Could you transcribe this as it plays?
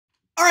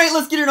All right,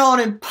 let's get it on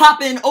and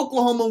pop in.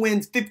 Oklahoma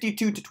wins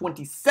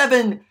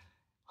 52-27.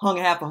 Hung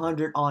half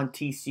 100 on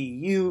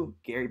TCU.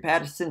 Gary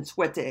Patterson,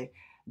 Sweaty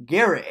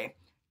Gary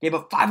gave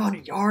up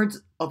 500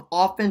 yards of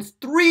offense,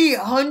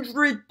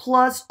 300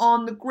 plus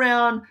on the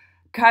ground.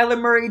 Kyler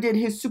Murray did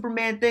his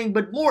Superman thing,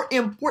 but more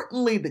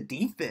importantly, the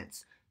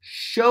defense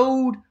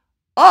showed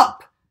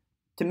up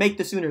to make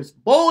the Sooners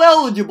bowl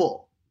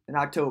eligible in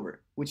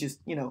October, which is,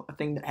 a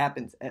thing that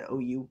happens at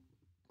OU.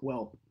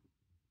 Well,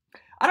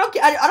 I don't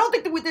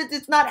think that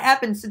it's not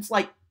happened since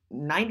like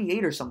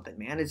 98 or something,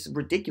 man. It's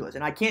ridiculous,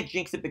 and I can't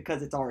jinx it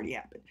because it's already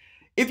happened.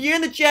 If you're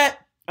in the chat,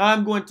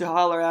 I'm going to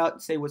holler out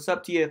and say what's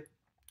up to you.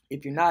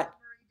 If you're not,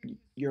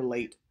 you're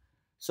late.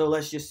 So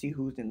let's just see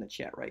who's in the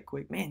chat right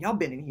quick. Man, y'all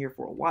been in here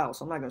for a while,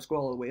 so I'm not going to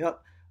scroll all the way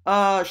up.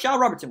 Shao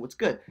Robertson, what's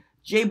good?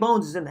 Jay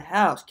Bones is in the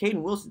house.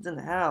 Caden Wilson's in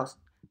the house.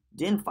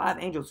 Den 5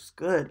 Angels is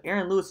good.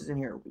 Aaron Lewis is in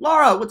here.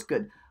 Laura, what's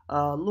good?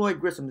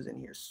 Lloyd Grissom is in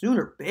here.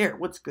 Sooner Bear,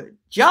 what's good?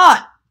 John,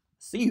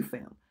 see you,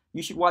 fam.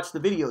 You should watch the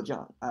video,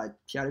 John. I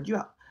shouted you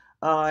out.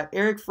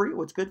 Eric Free,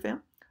 what's good,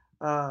 fam?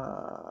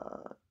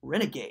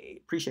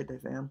 Renegade, appreciate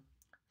that, fam.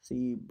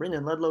 See,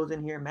 Brendan Ludlow's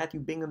in here. Matthew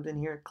Bingham's in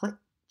here. Clint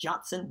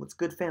Johnson, what's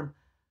good, fam?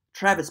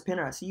 Travis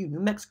Penner, I see you. New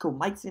Mexico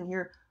Mike's in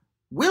here.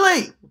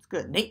 Willie, what's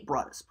good? Nate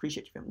Broadus,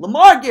 appreciate you, fam.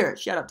 Lamar Garrett,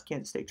 shout out to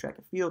Kansas State Track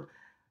and Field.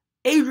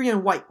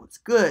 Adrian White, what's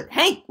good?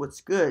 Hank,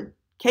 what's good?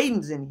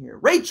 Caden's in here.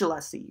 Rachel, I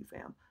see you,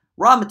 fam.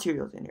 Raw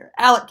Materials in here.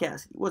 Alec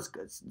Cassidy, what's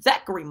good?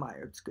 Zachary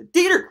Meyer, what's good?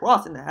 Dieter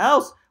Cross in the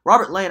house.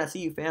 Robert Lane, I see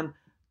you, fam.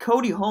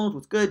 Cody Holmes,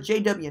 what's good?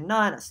 JW9,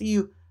 I see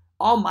you.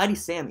 Almighty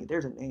Sammy,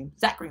 there's a name.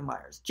 Zachary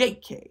Myers,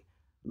 JK.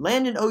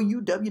 Landon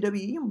OU,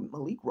 WWE,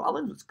 Malik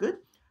Rollins, what's good?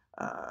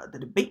 The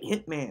Debate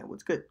Hitman,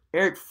 what's good?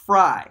 Eric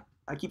Fry,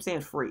 I keep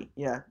saying free.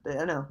 Yeah,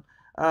 I know.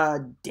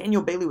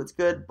 Daniel Bailey, what's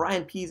good?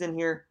 Brian P's in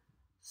here.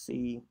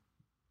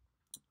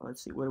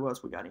 Let's see, what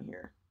else we got in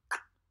here?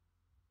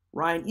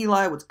 Ryan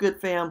Eli, what's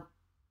good, fam?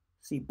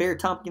 See, Bear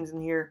Tompkins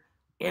in here.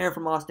 Aaron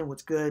from Austin,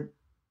 what's good?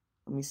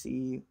 Let me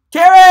see.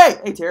 Terry!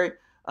 Hey, Terry.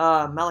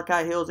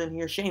 Malachi Hill's in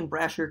here. Shane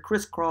Brasher,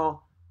 Chris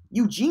Crawl,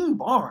 Eugene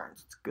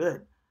Barnes, it's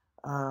good.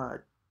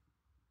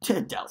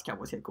 Dallas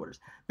Cowboys headquarters.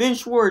 Ben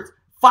Schwartz,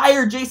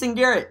 fire Jason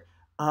Garrett.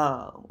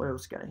 What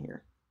else got in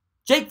here?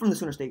 Jake from the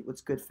Sooner State,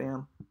 what's good,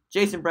 fam?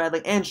 Jason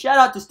Bradley, and shout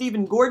out to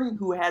Stephen Gordon,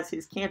 who has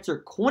his cancer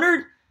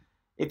cornered.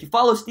 If you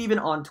follow Stephen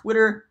on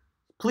Twitter,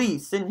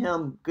 please send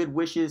him good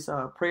wishes,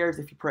 prayers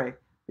if you pray,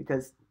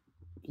 because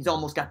he's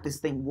almost got this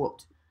thing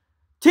whooped.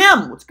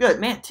 Tim, what's good?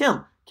 Man,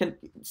 Tim,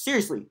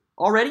 seriously,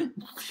 already?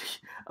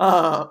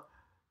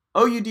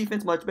 OU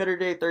defense much better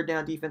today. Third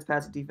down defense,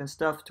 passing defense,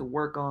 stuff to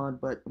work on,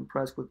 but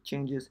impressed with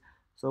changes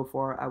so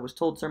far. I was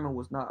told Sermon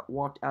was not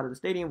walked out of the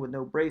stadium with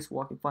no brace,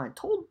 walking fine.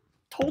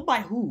 Told by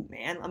who,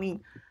 man? I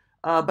mean,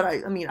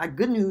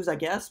 good news, I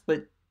guess,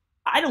 but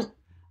I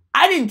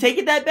didn't take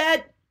it that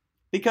bad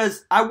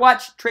because I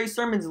watched Trey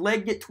Sermon's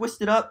leg get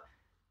twisted up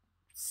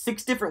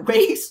 6 different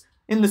ways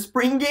in the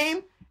spring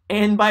game.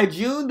 And by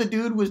June, the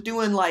dude was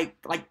doing like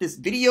this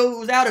video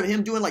was out of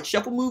him doing like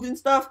shuffle moves and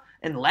stuff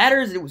and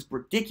ladders. It was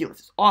ridiculous.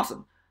 It's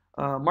awesome.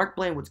 Mark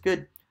Blaine, what's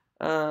good?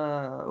 What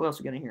else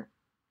we got in here?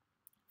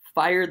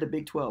 Fire the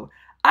Big 12.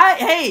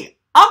 Hey,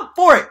 I'm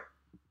for it.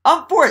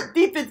 I'm for it.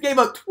 Defense gave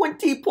up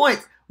 20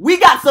 points. We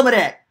got some of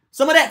that.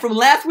 Some of that from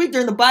last week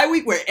during the bye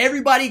week where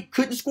everybody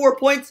couldn't score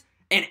points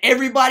and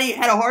everybody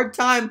had a hard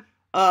time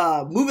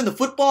moving the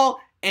football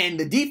and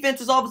the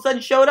defenses all of a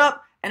sudden showed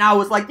up. And I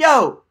was like,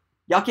 yo,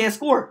 y'all can't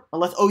score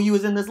unless OU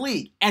is in this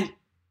league. And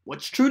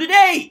what's true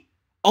today?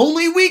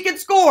 Only we can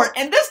score.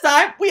 And this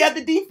time, we have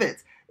the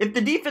defense. If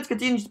the defense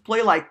continues to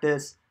play like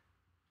this,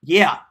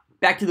 yeah,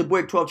 back to the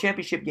Big 12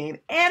 championship game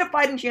and a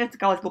fighting chance to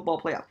college football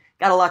playoff.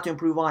 Got a lot to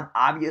improve on.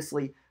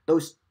 Obviously,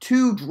 those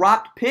 2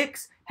 dropped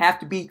picks have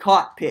to be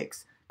caught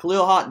picks.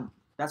 Khalil Houghton,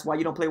 that's why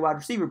you don't play wide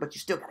receiver, but you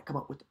still got to come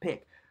up with the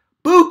pick.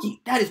 Buki,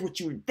 that is what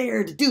you were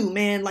there to do,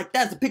 man. Like,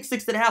 that's a pick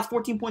 6 to the house,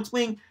 14-point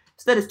swing.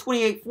 Instead it's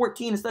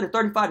 28-14, instead of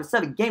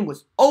 35-7. Game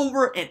was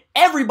over, and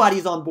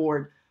everybody's on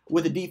board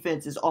with the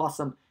defense is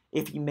awesome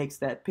if he makes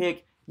that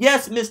pick.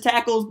 Yes, missed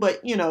tackles,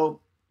 but,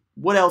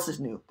 what else is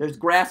new? There's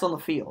grass on the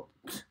field.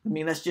 I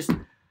mean, that's just...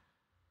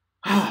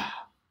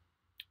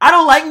 I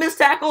don't like missed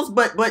tackles,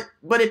 but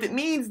if it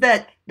means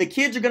that the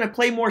kids are going to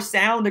play more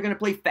sound, they're going to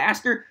play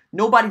faster,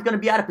 nobody's going to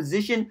be out of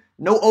position,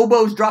 no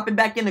oboes dropping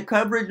back into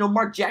coverage, no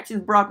Mark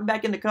Jackson's dropping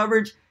back into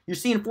coverage, you're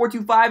seeing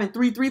 4-2-5 and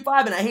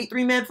 3-3-5, and I hate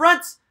 3-man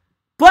fronts.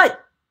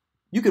 But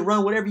you can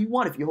run whatever you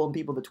want if you're holding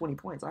people to 20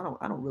 points. I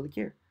don't really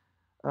care.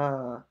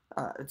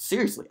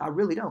 Seriously, I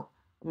really don't.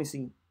 Let me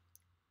see.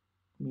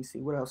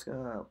 What else?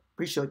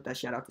 Appreciate that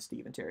shout out to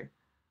Steve and Terry.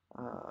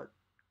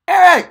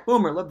 Eric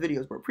Boomer, love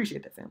videos, bro.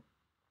 Appreciate that, fam.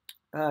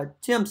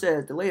 Tim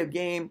says delay of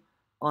game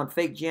on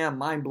fake jam,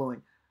 mind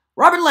blowing.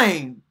 Robert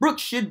Lane,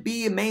 Brooks should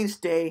be a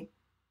mainstay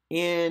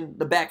in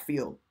the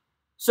backfield.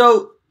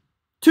 So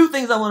 2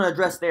 things I want to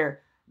address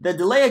there. The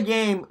delay of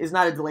game is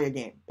not a delay of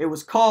game. It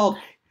was called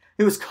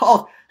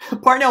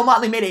Parnell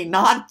Motley made a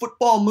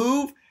non-football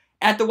move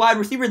at the wide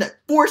receiver that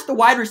forced the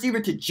wide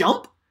receiver to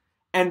jump.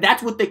 And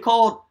that's what they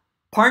called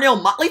Parnell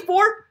Motley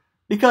for.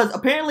 Because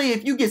apparently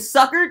if you get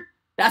suckered,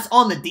 that's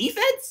on the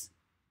defense?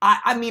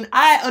 I mean,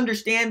 I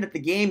understand that the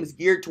game is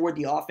geared toward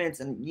the offense,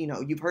 and, you know,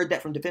 you've heard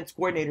that from defense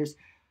coordinators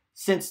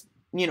since,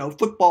 you know,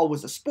 football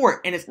was a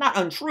sport, and it's not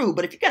untrue,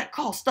 but if you got to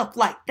call stuff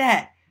like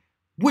that,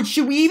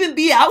 should we even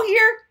be out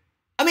here?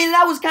 I mean,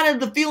 that was kind of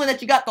the feeling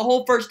that you got the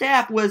whole first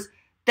half, was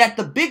that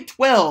the Big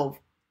 12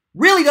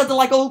 really doesn't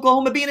like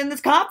Oklahoma being in this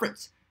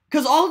conference.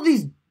 Because all of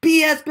these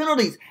BS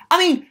penalties. I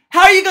mean,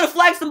 how are you going to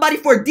flag somebody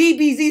for a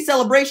DBZ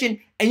celebration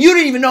and you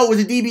didn't even know it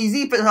was a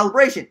DBZ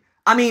celebration?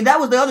 I mean, that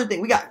was the other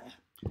thing.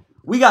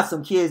 We got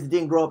some kids that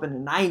didn't grow up in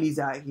the 90s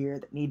out here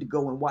that need to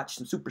go and watch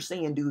some Super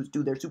Saiyan dudes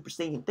do their Super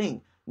Saiyan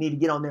thing. Need to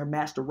get on their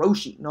Master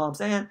Roshi. You know what I'm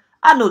saying?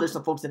 I know there's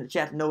some folks in the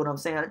chat that know what I'm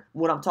saying,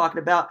 what I'm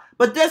talking about.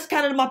 But that's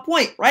kind of my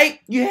point, right?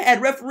 You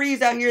had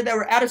referees out here that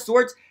were out of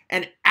sorts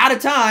and out of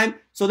time.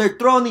 So they're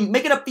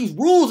making up these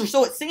rules, or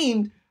so it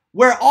seemed,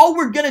 where all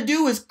we're going to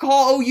do is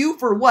call OU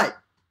for what?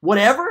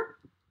 Whatever?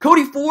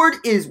 Cody Ford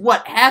is,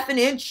 what, half an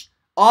inch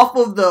off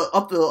of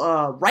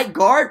the right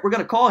guard? We're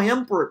going to call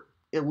him for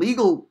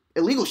illegal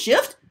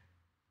shift?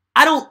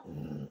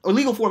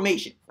 Illegal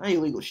formation, not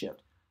illegal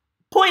shift.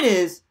 Point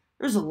is,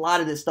 there's a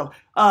lot of this stuff.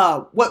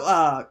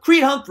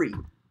 Creed Humphrey,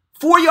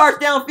 4 yards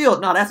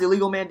downfield. No, that's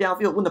illegal man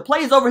downfield. When the play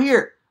is over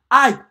here,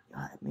 I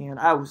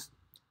was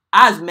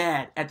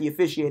mad at the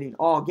officiating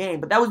all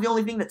game, but that was the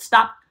only thing that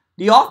stopped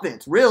the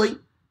offense, really.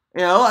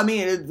 You know, I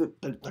mean,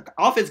 the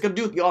offense is going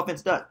to do what the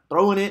offense does.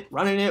 Throwing it,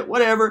 running it,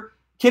 whatever.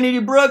 Kennedy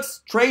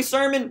Brooks, Trey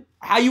Sermon,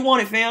 how you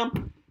want it,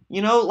 fam.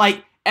 You know,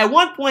 like, at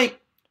one point,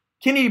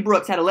 Kennedy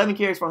Brooks had 11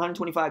 carries for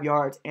 125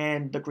 yards,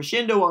 and the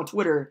crescendo on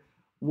Twitter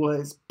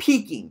was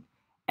peaking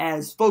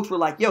as folks were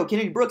like, yo,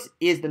 Kennedy Brooks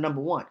is the number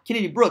one.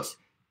 Kennedy Brooks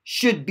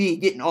should be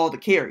getting all the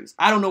carries.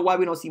 I don't know why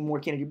we don't see more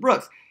Kennedy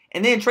Brooks.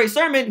 And then Trey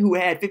Sermon, who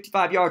had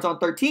 55 yards on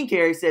 13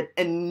 carries, said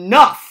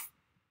enough,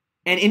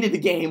 and ended the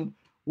game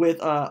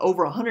with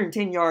over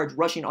 110 yards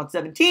rushing on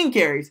 17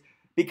 carries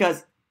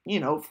because, you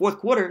know, fourth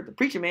quarter, the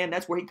preacher man,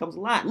 that's where he comes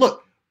alive.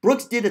 Look,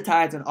 Brooks did the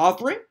tithes and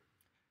offering,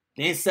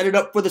 then set it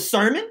up for the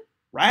sermon,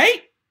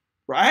 right?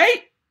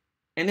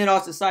 And then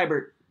Austin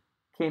Seibert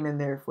came in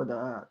there for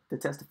to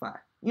testify.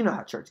 You know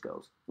how church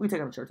goes. We take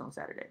them to church on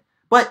Saturday.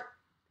 But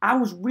I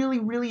was really,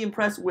 really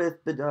impressed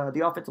with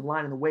the offensive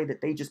line and the way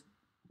that they just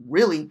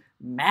really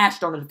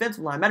mashed on the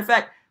defensive line. Matter of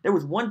fact, there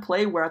was one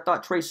play where I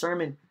thought Trey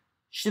Sermon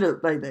should have,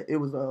 like, it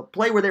was a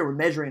play where they were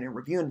measuring and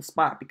reviewing the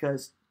spot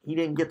because he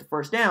didn't get the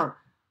first down.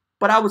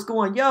 But I was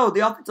going, yo, the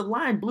offensive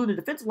line blew the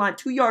defensive line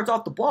 2 yards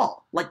off the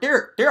ball. Like,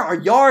 they're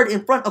a yard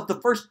in front of the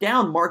first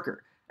down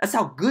marker. That's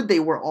how good they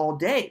were all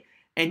day.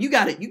 And you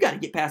got to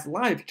get past the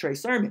line if you're Trey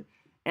Sermon.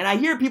 And I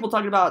hear people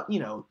talking about, you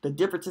know, the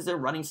differences in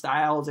running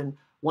styles and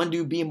one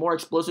dude being more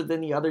explosive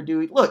than the other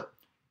dude. Look,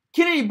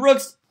 Kennedy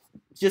Brooks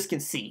just can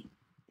see.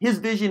 His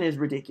vision is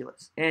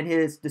ridiculous, and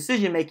his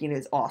decision-making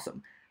is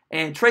awesome.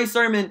 And Trey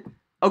Sermon,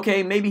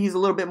 okay, maybe he's a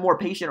little bit more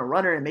patient a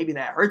runner, and maybe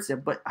that hurts him.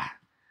 But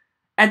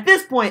at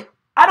this point,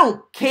 I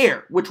don't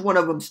care which one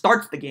of them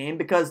starts the game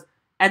because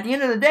at the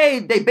end of the day,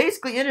 they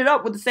basically ended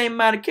up with the same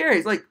amount of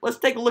carries. Like, let's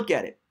take a look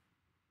at it.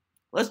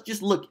 Let's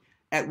just look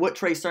at what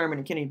Trey Sermon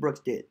and Kennedy Brooks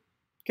did,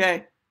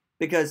 okay?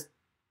 Because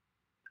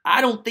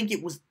I don't think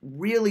it was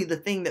really the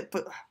thing that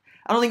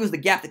I don't think it was the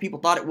gap that people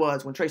thought it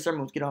was when Trey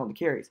Sermon was getting on the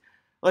carries.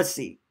 Let's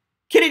see.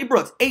 Kennedy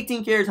Brooks,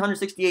 18 carries,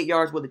 168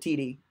 yards with a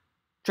TD.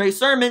 Trey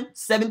Sermon,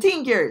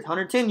 17 carries,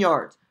 110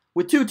 yards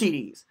with 2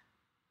 TDs.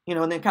 You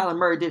know, and then Kyler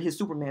Murray did his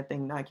Superman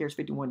thing, 9 carries,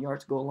 51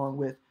 yards to go along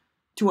with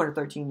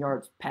 213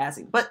 yards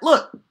passing. But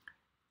look,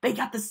 they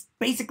got this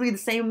basically the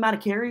same amount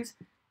of carries.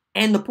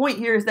 And the point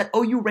here is that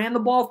OU ran the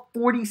ball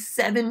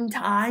 47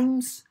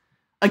 times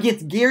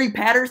against Gary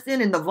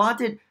Patterson and the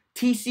vaunted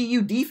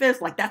TCU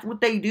defense. Like, that's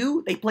what they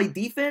do. They play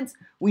defense.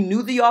 We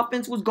knew the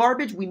offense was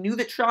garbage. We knew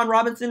that Sean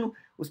Robinson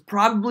was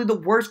probably the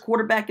worst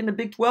quarterback in the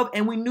Big 12,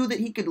 and we knew that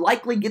he could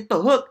likely get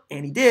the hook,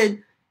 and he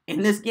did,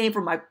 in this game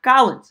for Michael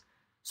Collins.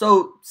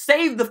 So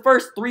save the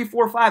first 3,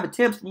 4, 5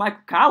 attempts for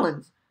Michael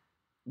Collins,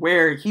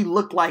 where he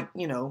looked like,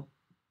 you know,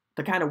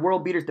 the kind of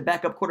world beaters the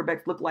backup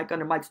quarterbacks look like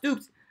under Mike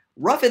Stoops.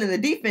 Ruffin and the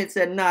defense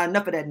said, nah,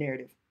 enough of that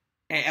narrative.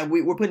 And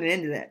we're putting an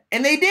end to that.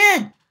 And they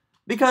did.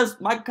 Because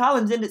Michael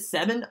Collins ended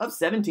 7 of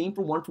 17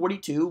 for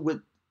 142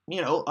 with,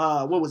 you know,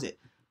 what was it?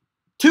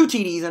 2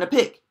 TDs and a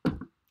pick.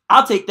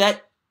 I'll take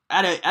that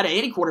out of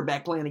any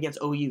quarterback playing against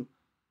OU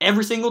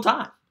every single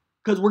time.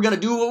 Because we're going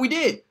to do what we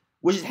did,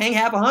 which is hang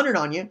half 100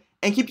 on you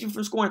and keep you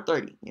from scoring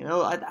 30. You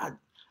know,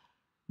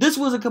 this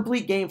was a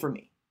complete game for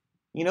me.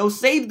 You know,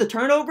 save the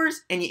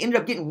turnovers and you ended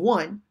up getting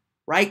 1,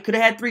 right? Could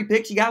have had 3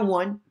 picks. You got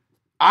 1.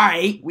 All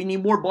right, we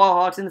need more ball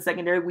hawks in the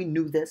secondary. We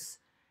knew this.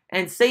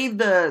 And save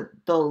the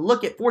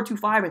look at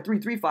 4-2-5 and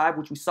 3-3-5,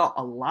 which we saw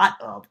a lot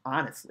of,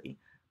 honestly.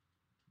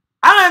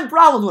 I don't have any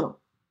problems with them.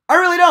 I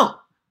really don't.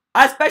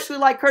 I especially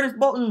like Curtis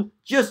Bolton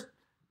just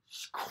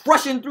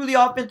crushing through the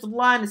offensive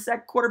line, the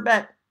sack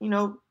quarterback. You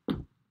know,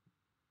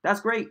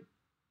 that's great.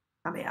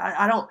 I mean,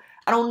 I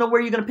don't know where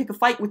you're going to pick a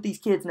fight with these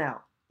kids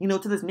now. You know,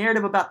 to this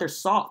narrative about they're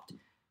soft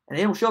and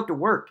they don't show up to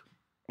work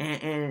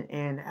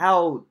and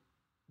how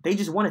they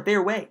just want it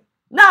their way.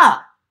 Nah,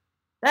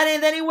 That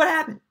ain't what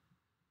happened,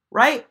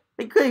 right?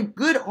 They played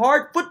good,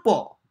 hard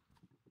football.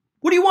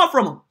 What do you want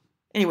from them?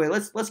 Anyway,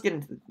 let's get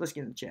into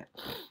the chat.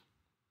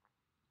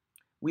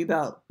 We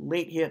about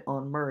late hit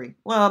on Murray.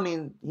 Well, I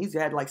mean, he's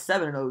had like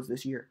 7 of those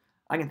this year.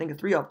 I can think of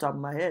 3 off the top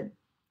of my head.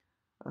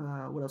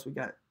 What else we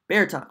got?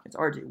 Bear Time. It's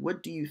RJ.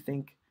 What do you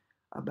think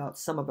about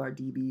some of our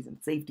DBs and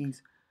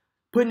safeties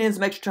putting in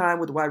some extra time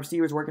with the wide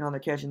receivers working on their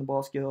catching the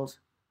ball skills?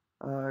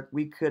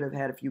 We could have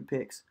had a few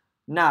picks.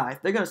 Nah,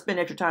 if they're going to spend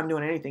extra time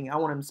doing anything, I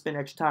want them to spend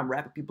extra time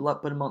wrapping people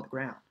up, putting them on the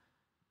ground.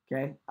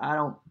 Okay?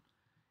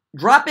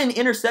 Dropping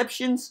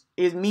interceptions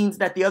means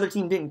that the other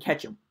team didn't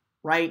catch them,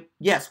 right?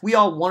 Yes, we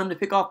all want them to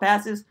pick off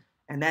passes,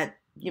 and that,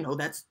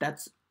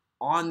 that's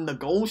on the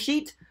goal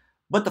sheet.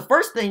 But the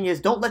first thing is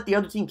don't let the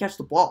other team catch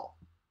the ball.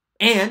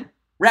 And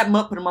wrap them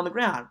up, put them on the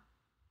ground.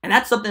 And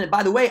that's something that,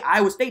 by the way,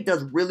 Iowa State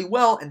does really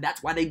well, and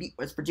that's why they beat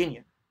West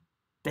Virginia.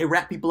 They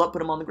wrap people up, put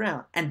them on the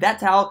ground. And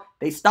that's how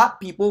they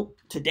stop people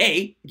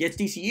today against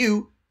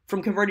TCU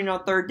from converting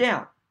on 3rd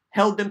down.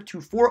 Held them to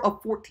 4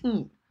 of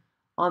 14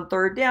 on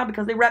 3rd down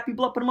because they wrap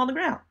people up, put them on the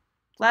ground.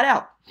 Flat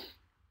out.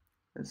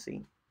 Let's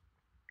see.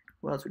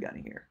 What else we got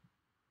in here?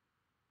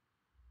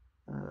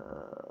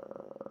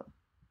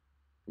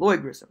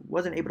 Lloyd Grissom.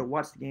 Wasn't able to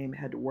watch the game.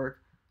 Had to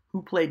work.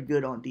 Who played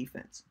good on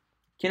defense?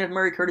 Kenneth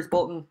Murray, Curtis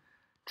Bolton.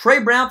 Trey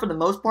Brown for the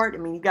most part. I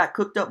mean, he got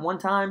cooked up one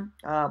time.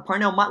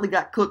 Parnell Motley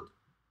got cooked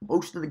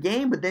most of the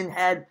game, but then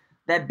had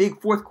that big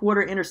 4th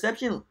quarter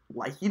interception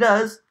like he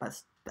does.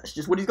 That's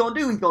just what he's going to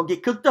do. He's going to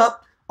get cooked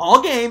up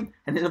all game,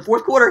 and then in the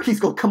 4th quarter, he's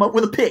going to come up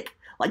with a pick.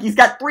 Like he's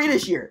got 3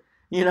 this year.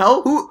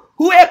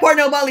 Who had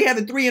Parnell Motley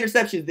having 3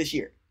 interceptions this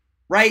year,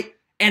 right?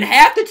 And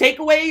half the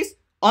takeaways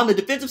on the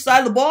defensive side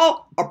of the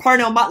ball are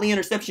Parnell Motley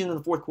interceptions in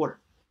the 4th quarter.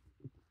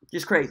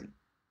 Just crazy.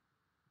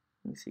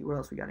 Let me see what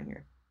else we got in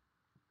here.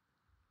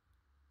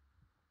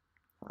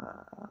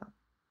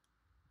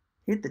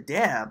 Hit the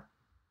dab.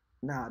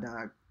 Nah,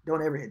 dog.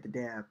 Don't ever hit the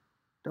dab.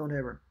 Don't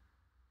ever.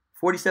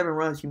 47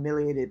 runs,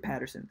 humiliated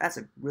Patterson. That's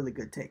a really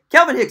good take.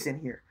 Kelvin Hicks in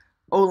here.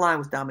 O-line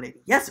was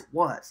dominating. Yes, it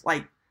was.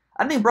 Like,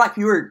 I think Brock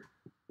Huard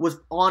was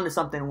on to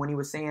something when he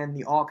was saying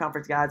the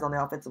all-conference guys on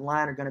the offensive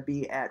line are going to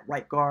be at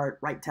right guard,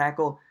 right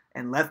tackle,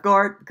 and left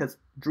guard because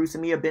Drew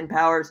Samia, Ben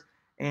Powers,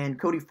 and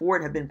Cody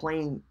Ford have been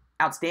playing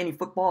outstanding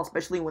football,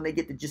 especially when they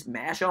get to just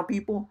mash on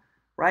people,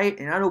 right?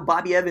 And I know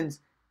Bobby Evans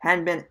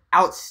hadn't been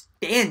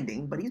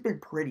outstanding, but he's been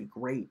pretty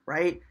great,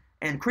 right?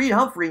 And Creed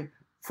Humphrey,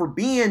 for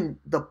being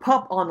the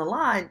pup on the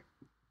line,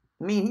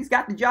 I mean, he's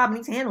got the job and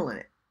he's handling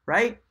it,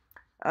 right?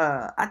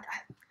 I've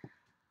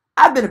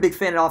been a big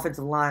fan of the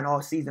offensive line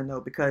all season,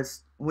 though,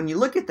 because when you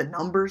look at the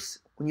numbers,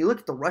 when you look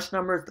at the rush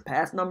numbers, the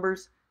pass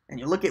numbers,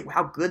 and you look at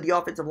how good the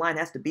offensive line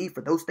has to be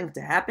for those things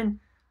to happen,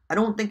 I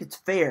don't think it's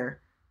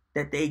fair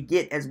that they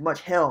get as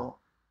much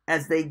hell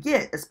as they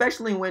get,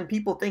 especially when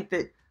people think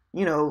that,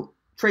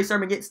 Trey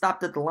Sermon getting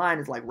stopped at the line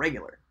is like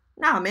regular.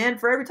 Nah, man,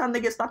 for every time they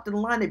get stopped at the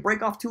line, they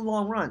break off 2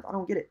 long runs. I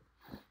don't get it.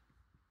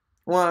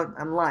 Well,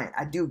 I'm lying.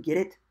 I do get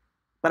it,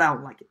 but I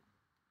don't like it.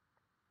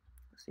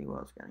 Let's see what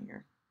else we got in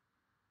here.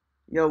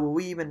 Yo, will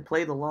we even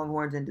play the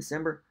Longhorns in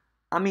December?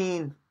 I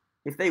mean,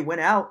 if they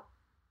went out,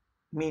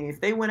 we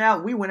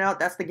went out,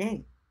 that's the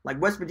game.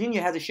 Like, West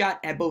Virginia has a shot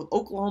at both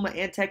Oklahoma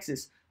and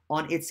Texas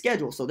on its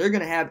schedule, so they're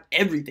going to have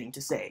everything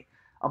to say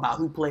about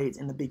who plays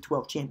in the Big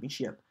 12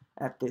 championship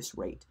at this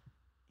rate.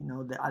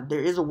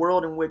 There is a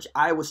world in which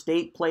Iowa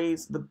State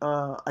plays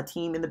a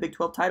team in the Big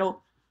 12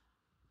 title.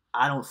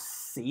 I don't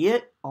see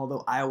it,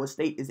 although Iowa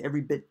State is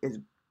every bit as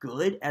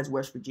good as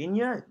West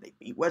Virginia. They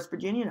beat West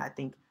Virginia, and I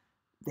think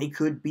they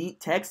could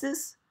beat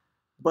Texas.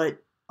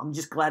 But I'm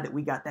just glad that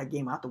we got that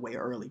game out the way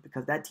early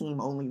because that team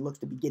only looks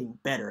to be getting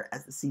better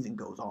as the season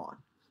goes on.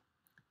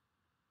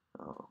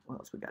 Oh, what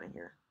else we got in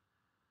here?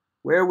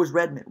 Where was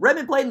Redmond?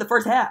 Redmond played in the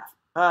first half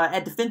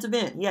at defensive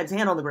end. He had his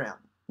hand on the ground.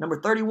 Number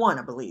 31,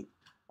 I believe.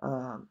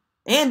 And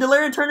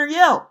Delarian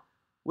Turner-Yell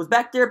was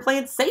back there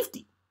playing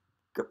safety.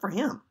 Good for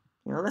him.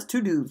 That's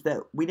 2 dudes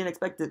that we didn't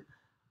expect to.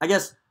 I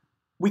guess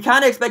we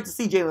kind of expect to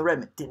see Jalen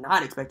Redmond. Did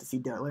not expect to see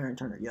Delarian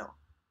Turner-Yell.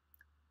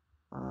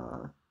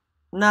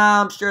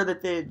 I'm sure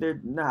that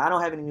I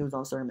don't have any news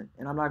on Sermon,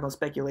 and I'm not going to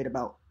speculate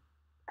about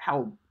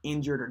how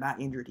injured or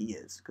not injured he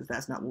is, because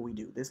that's not what we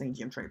do. This ain't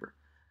Jim Traber.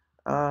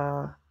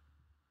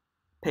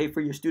 Pay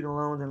for your student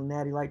loans and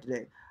Natty Light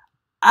today.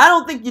 I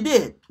don't think you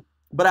did,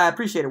 but I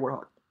appreciate it,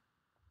 Warhawk.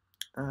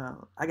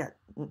 I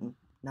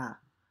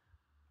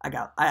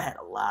had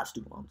a lot of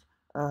student loans.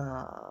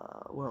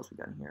 What else we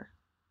got in here?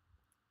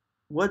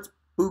 What's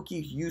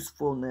Buki's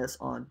usefulness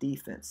on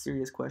defense?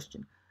 Serious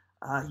question.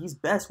 He's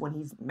best when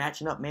he's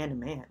matching up man to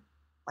man.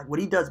 Like, what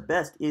he does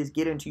best is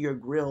get into your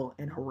grill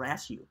and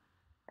harass you.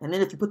 And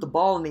then if you put the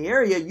ball in the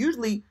area,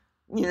 usually,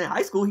 in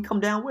high school, he come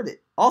down with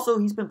it. Also,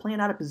 he's been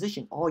playing out of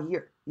position all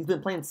year. He's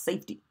been playing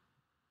safety.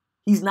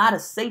 He's not a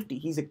safety.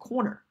 He's a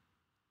corner,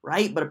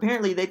 right? But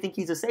apparently they think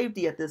he's a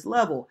safety at this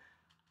level.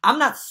 I'm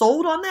not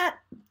sold on that,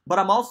 but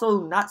I'm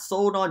also not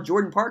sold on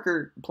Jordan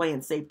Parker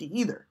playing safety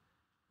either,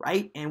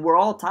 right? And we're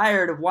all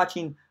tired of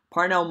watching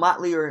Parnell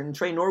Motley and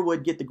Trey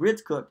Norwood get the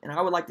grits cooked, and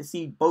I would like to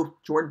see both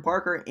Jordan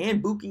Parker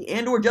and Buki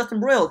and or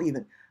Justin Broyles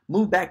even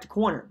move back to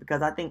corner,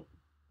 because I think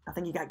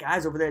you got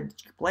guys over there that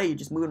you can play. You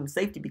just moving them to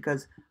safety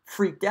because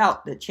freaked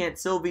out that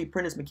Chance Sylvie,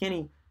 Prentice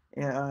McKinney,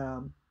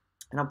 and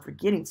I'm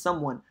forgetting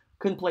someone,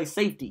 couldn't play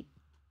safety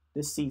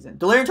this season.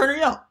 Delarian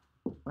Turner-Yell,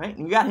 right?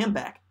 And you got him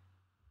back.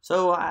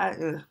 So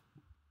I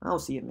don't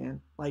see it,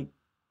 man. Like,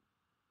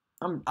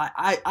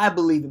 I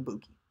believe in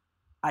Buki.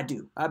 I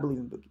do. I believe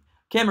in Buki.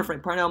 Cameron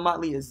Frank, Parnell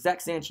Motley is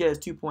Zach Sanchez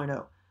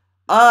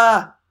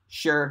 2.0.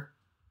 Sure.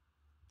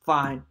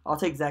 Fine. I'll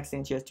take Zach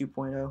Sanchez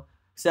 2.0.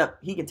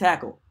 Except he can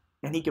tackle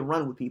and he can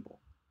run with people.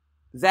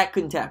 Zach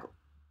couldn't tackle.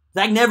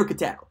 Zach never could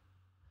tackle.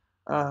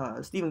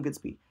 Stephen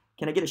Goodspeed.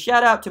 Can I get a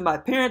shout out to my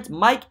parents,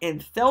 Mike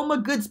and Thelma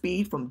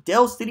Goodspeed from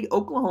Del City,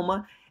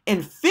 Oklahoma,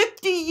 and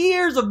 50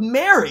 years of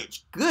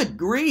marriage? Good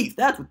grief.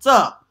 That's what's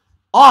up.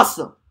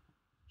 Awesome.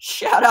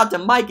 Shout out to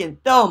Mike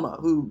and Thelma,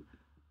 who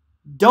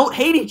don't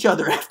hate each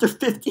other after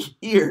 50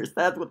 years.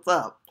 That's what's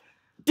up.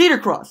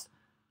 Dieter Cross.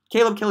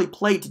 Caleb Kelly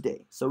played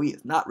today, so he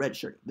is not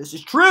redshirting. This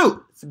is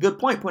true. It's a good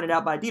point pointed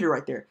out by Dieter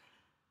right there.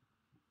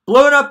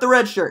 Blowing up the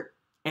red shirt,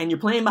 and you're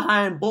playing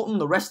behind Bolton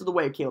the rest of the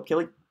way, Caleb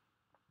Kelly.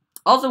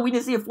 Also, we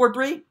didn't see a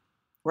 4-3,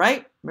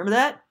 right? Remember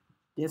that?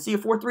 Didn't see a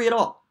 4-3 at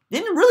all.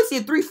 Didn't really see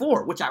a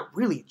 3-4, which I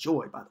really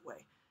enjoyed, by the way.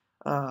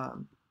 I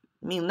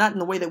mean, not in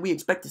the way that we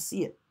expect to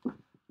see it.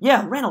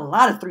 Yeah, ran a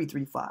lot of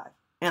 3-3-5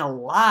 and a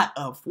lot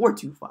of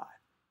 4-2-5.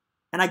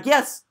 And I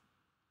guess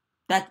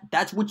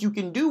that's what you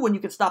can do when you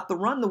can stop the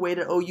run the way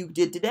that OU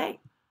did today.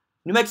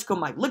 New Mexico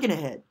Mike, looking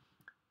ahead.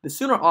 The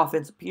Sooner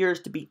offense appears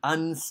to be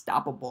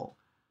unstoppable.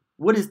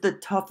 What is the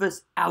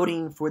toughest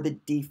outing for the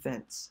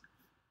defense?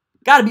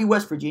 Got to be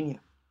West Virginia.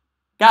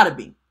 Got to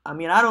be. I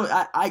mean,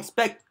 I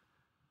expect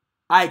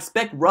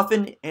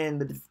Ruffin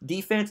and the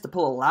defense to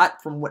pull a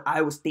lot from what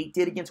Iowa State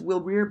did against Will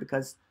Grier,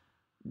 because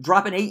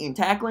dropping 8 and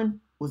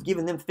tackling was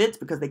giving them fits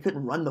because they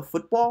couldn't run the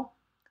football.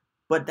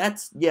 But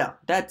that's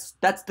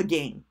the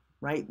game,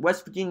 right?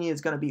 West Virginia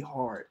is going to be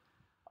hard.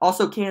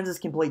 Also, Kansas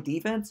can play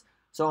defense,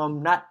 so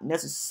I'm not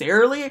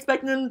necessarily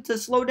expecting them to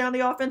slow down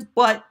the offense.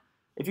 But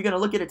if you're going to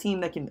look at a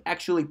team that can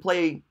actually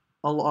play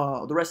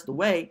the rest of the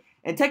way,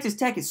 and Texas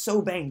Tech is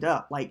so banged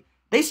up. Like,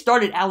 they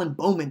started Alan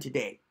Bowman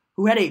today,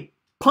 who had a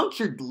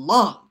punctured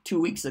lung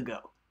 2 weeks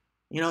ago.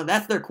 You know,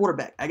 that's their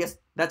quarterback. I guess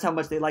that's how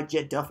much they like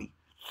Jet Duffy.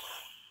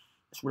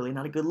 It's really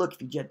not a good look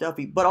if you Jet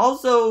Duffy. But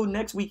also,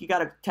 next week you got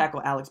to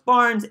tackle Alex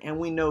Barnes, and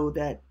we know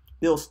that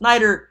Bill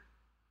Snyder,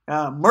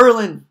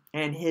 Merlin,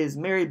 and his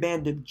merry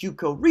band of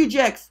JUCO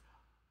rejects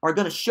are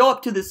going to show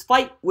up to this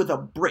fight with a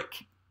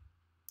brick.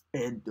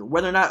 And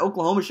whether or not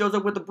Oklahoma shows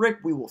up with a brick,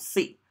 we will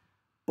see.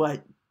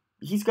 But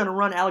he's going to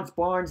run Alex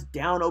Barnes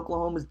down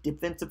Oklahoma's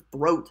defensive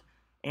throat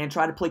and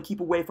try to keep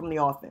away from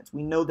the offense.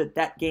 We know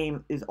that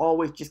game is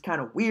always just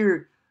kind of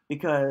weird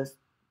because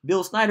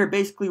Bill Snyder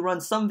basically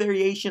runs some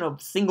variation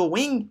of single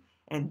wing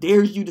and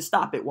dares you to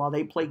stop it while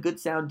they play good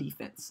sound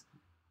defense.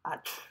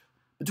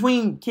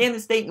 Between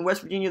Kansas State and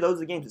West Virginia, those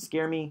are the games that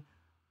scare me.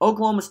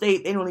 Oklahoma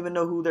State, they don't even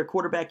know who their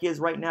quarterback is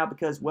right now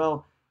because,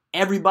 well,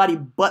 everybody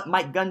but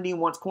Mike Gundy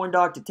wants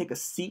Corndog to take a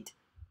seat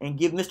and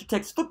give Mr.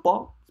 Texas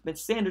football,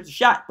 Spencer Sanders, a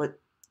shot. But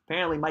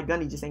apparently Mike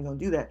Gundy just ain't going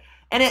to do that.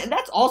 And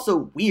that's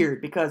also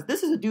weird because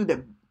this is a dude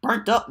that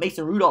burnt up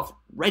Mason Rudolph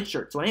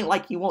redshirt, so it ain't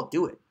like he won't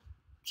do it.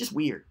 Just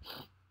weird.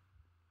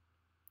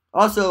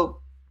 Also,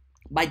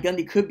 Mike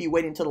Gundy could be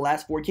waiting until the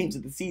last 4 games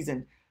of the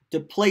season to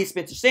play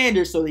Spencer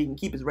Sanders so that he can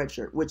keep his red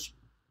shirt, which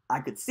I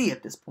could see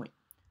at this point.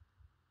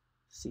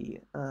 Let's see,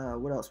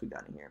 what else we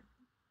got in here?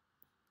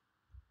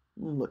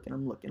 I'm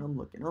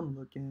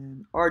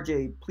looking.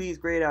 RJ, please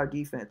grade our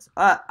defense.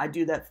 I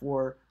do that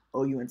for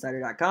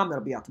OUinsider.com.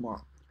 That'll be out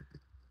tomorrow.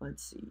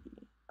 Let's see.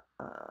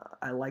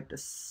 I like the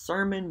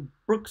Sermon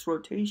Brooks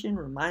rotation.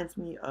 Reminds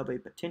me of a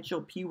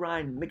potential P.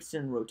 Ryan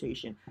Mixon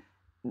rotation.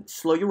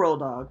 Slow your roll,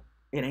 dog.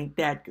 It ain't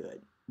that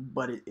good.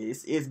 But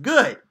it's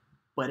good.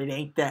 But it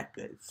ain't that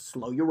good.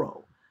 Slow your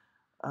roll.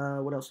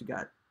 What else we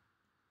got?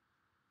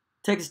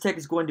 Texas Tech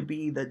is going to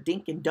be the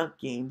dink and dunk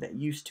game that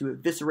used to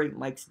eviscerate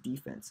Mike's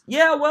defense.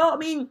 Yeah, well, I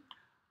mean,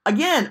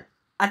 again,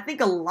 I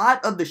think a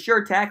lot of the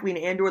sure tackling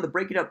and or the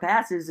breaking up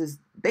passes is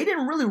they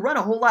didn't really run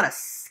a whole lot of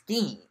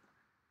scheme.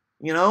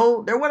 You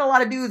know, there weren't a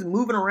lot of dudes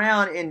moving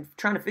around and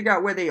trying to figure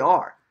out where they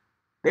are.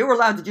 They were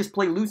allowed to just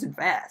play loose and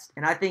fast.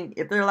 And I think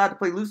if they're allowed to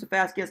play loose and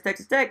fast against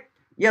Texas Tech,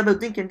 yeah, they'll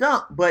dink and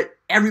dunk, but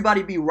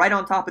everybody be right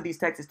on top of these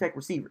Texas Tech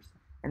receivers.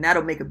 And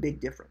that'll make a big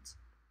difference.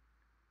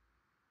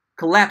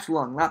 Collapsed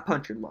lung, not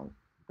punctured lung.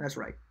 That's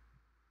right.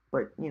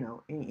 But, you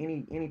know,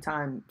 any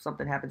time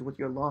something happens with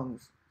your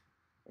lungs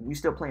and you're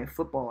still playing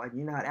football and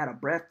you're not out of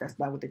breath, that's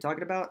not what they're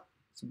talking about.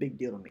 It's a big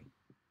deal to me.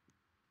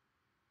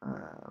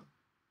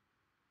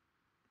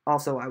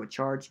 Also, I would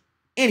charge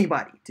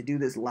anybody to do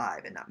this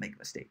live and not make a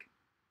mistake.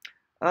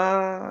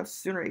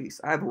 Sooner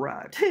Ace, I've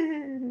arrived.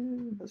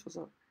 That's what's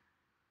up.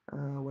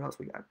 What else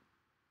we got?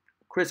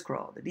 Chris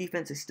Crawl, the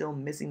defense is still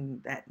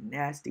missing that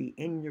nasty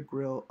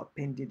in-your-grill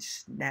appendage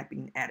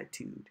snapping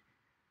attitude.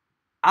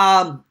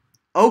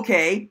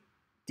 Okay.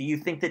 Do you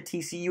think that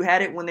TCU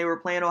had it when they were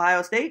playing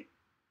Ohio State?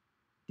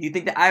 Do you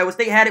think that Iowa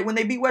State had it when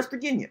they beat West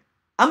Virginia?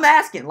 I'm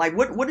asking, like,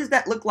 what does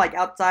that look like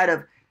outside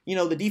of,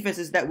 the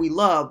defenses that we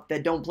love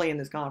that don't play in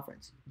this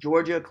conference?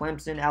 Georgia,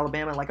 Clemson,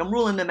 Alabama, like, I'm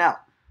ruling them out.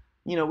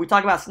 We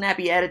talk about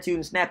snappy attitude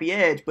and snappy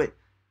edge, but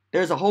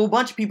there's a whole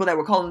bunch of people that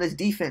were calling this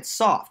defense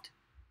soft.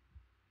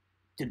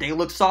 Did they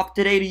look soft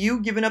today to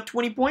you, giving up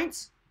 20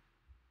 points?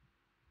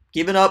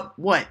 Giving up,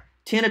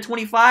 10 of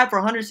 25 for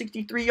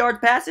 163 yards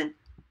passing?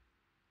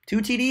 2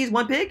 TDs,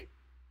 1 pick?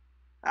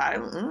 I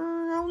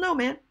don't know,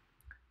 man.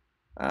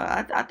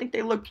 I think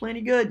they look plenty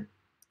good.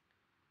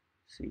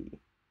 Let's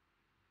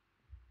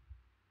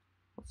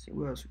see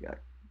what else we got.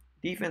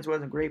 Defense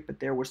wasn't great, but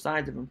there were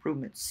signs of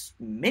improvement.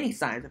 Many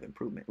signs of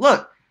improvement.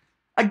 Look,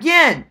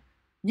 again,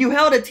 you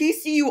held a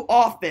TCU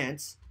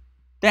offense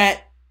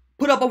that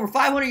put up over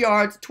 500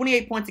 yards,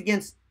 28 points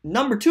against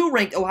number 2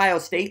 ranked Ohio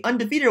State,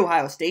 undefeated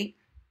Ohio State,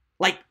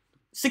 like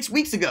 6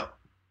 weeks ago,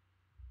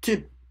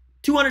 to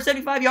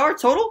 275 yards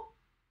total,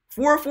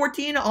 4 of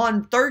 14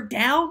 on third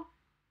down,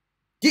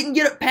 didn't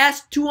get it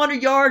past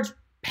 200 yards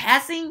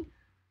passing.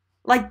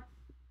 Like,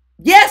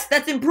 yes,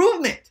 that's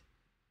improvement.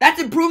 That's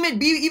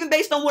improvement even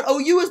based on what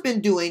OU has been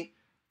doing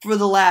for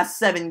the last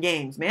 7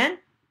 games, man.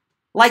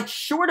 Like,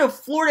 short of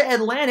Florida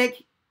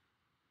Atlantic,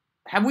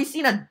 have we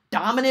seen a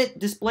dominant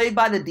display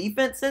by the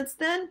defense since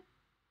then?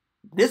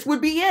 This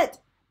would be it.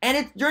 And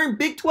it's during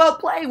Big 12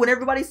 play when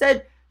everybody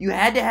said you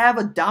had to have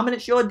a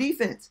dominant show of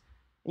defense.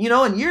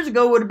 And years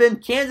ago it would have been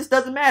Kansas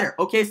doesn't matter.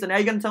 Okay, so now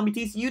you're going to tell me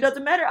TCU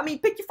doesn't matter? I mean,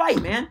 pick your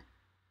fight, man.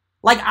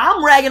 Like,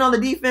 I'm ragging on the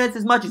defense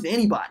as much as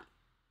anybody.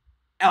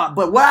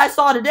 But what I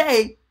saw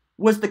today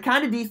was the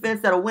kind of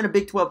defense that'll win a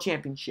Big 12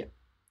 championship,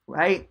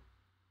 right?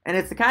 And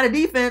it's the kind of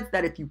defense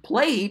that if you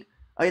played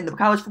in the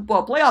college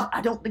football playoff,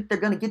 I don't think they're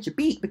going to get you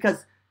beat,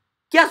 because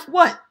guess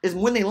what? Is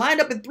when they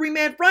lined up in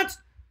 3-man fronts,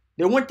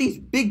 there weren't these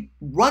big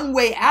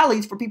runway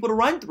alleys for people to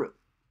run through.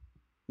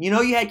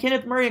 You had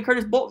Kenneth Murray and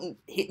Curtis Bolton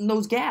hitting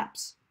those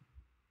gaps.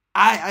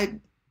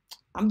 I'm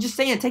just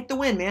saying, take the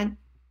win, man.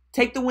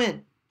 Take the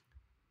win.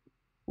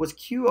 Was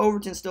Q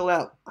Overton still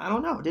out? I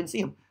don't know. Didn't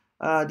see him.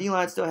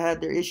 D-line still had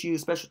their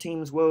issues. Special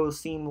teams woes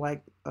seemed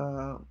like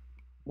one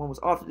was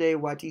off today.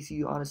 Why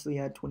TCU honestly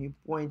had 20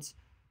 points.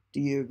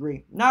 Do you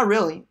agree? Not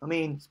really. I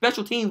mean,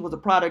 special teams was a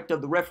product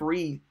of the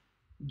referee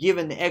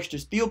given the extra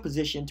field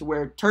position to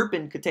where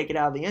Turpin could take it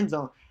out of the end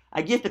zone.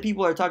 I get that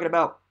people are talking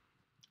about,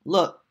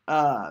 look,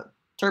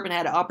 Turpin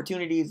had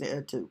opportunities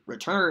to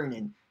return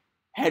and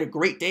had a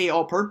great day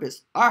all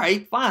purpose. All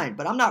right, fine.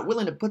 But I'm not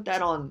willing to put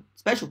that on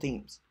special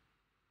teams.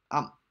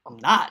 I'm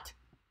not.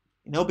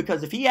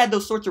 Because if he had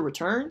those sorts of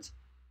returns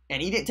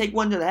and he didn't take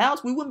one to the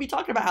house, we wouldn't be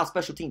talking about how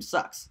special teams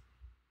sucks.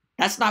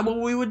 That's not what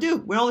we would do.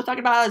 We're only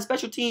talking about how the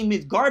special team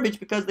is garbage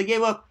because they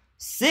gave up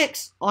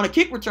 6 on a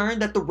kick return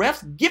that the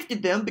refs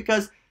gifted them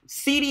because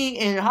CD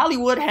and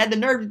Hollywood had the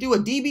nerve to do a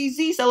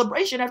DBZ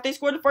celebration after they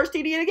scored the first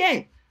TD in the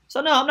game. So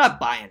no, I'm not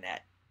buying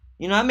that.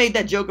 I made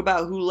that joke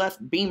about who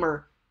left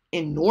Beamer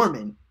in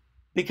Norman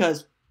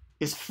because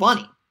it's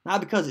funny,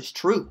 not because it's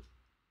true.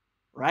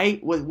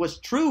 Right? What's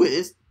true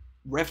is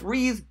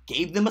referees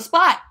gave them a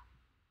spot.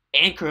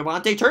 And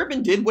Cravante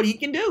Turpin did what he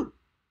can do.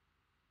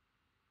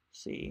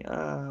 Let's see.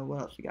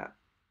 What else we got?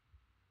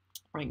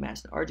 Frank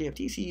Master. RJF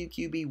TCU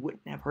QB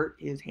wouldn't have hurt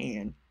his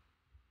hand.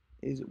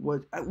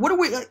 What are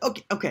we...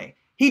 Okay.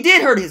 He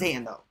did hurt his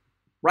hand, though.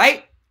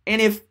 Right?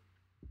 And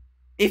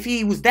if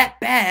he was that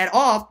bad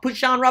off, put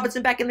Sean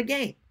Robinson back in the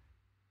game.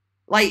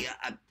 Like...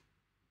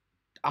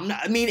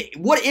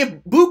 what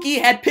if Buki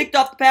had picked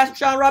up the pass from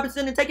Sean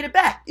Robinson and taken it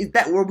back?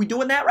 Were we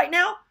doing that right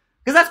now?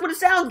 Because that's what it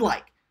sounds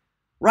like,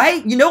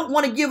 right? You don't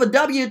want to give a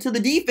W to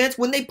the defense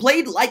when they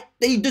played like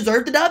they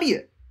deserved a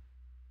W.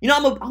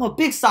 I'm a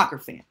big soccer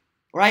fan,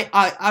 right?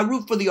 I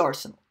root for the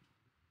Arsenal,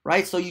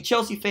 right? So you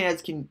Chelsea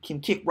fans can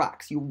kick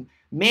rocks. You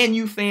Man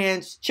U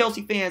fans,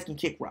 Chelsea fans can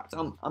kick rocks.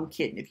 I'm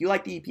kidding. If you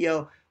like the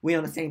EPL, we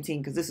on the same team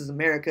because this is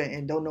America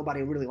and don't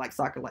nobody really like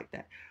soccer like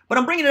that. But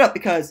I'm bringing it up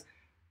because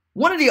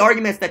one of the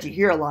arguments that you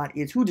hear a lot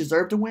is who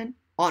deserved to win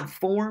on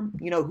form,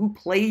 who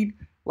played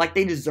like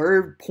they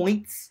deserved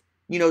points,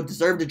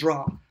 deserved to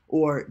draw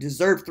or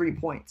deserved 3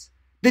 points.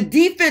 The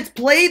defense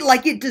played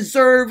like it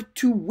deserved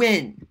to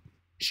win.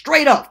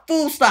 Straight up,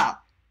 full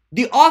stop.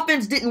 The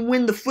offense didn't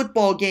win the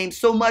football game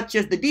so much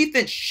as the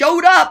defense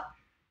showed up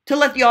to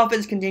let the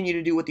offense continue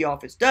to do what the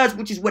offense does,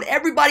 which is what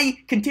everybody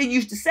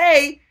continues to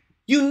say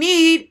you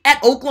need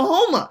at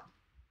Oklahoma.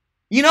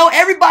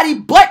 Everybody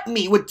but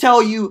me would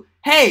tell you,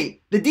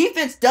 hey, the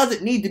defense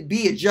doesn't need to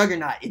be a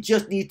juggernaut. It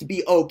just needs to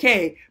be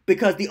okay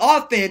because the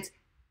offense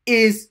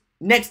is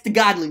next to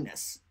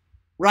godliness,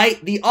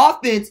 right? The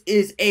offense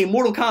is a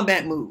Mortal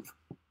Kombat move,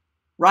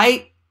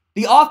 right?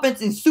 The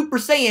offense is Super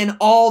Saiyan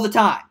all the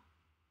time,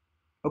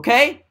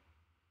 okay?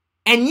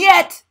 And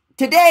yet,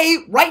 today,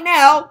 right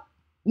now,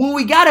 when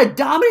we got a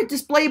dominant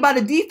display by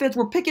the defense,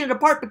 we're picking it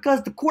apart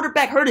because the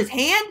quarterback hurt his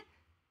hand,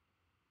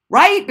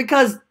 right?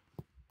 Because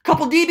a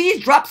couple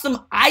DBs dropped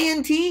some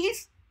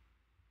INTs.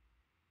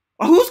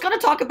 Who's going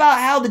to talk about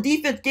how the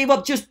defense gave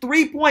up just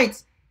 3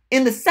 points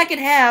in the second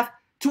half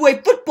to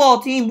a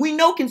football team we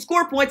know can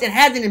score points and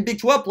hasn't in Big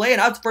 12 play,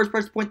 and I was the first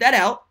person to point that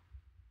out.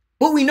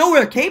 But we know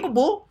we're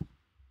capable.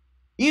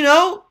 You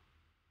know?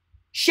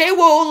 Shewo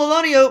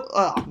Olanio,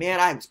 oh man,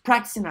 I was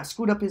practicing, I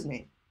screwed up his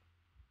name.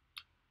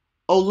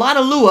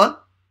 Olanalua,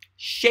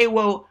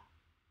 Shewo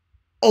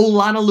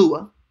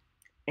Olanalua,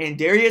 and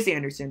Darius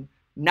Anderson,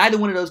 neither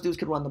one of those dudes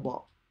could run the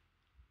ball.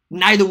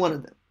 Neither one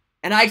of them.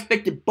 And I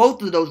expected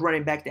both of those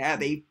running backs to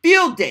have a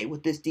field day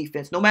with this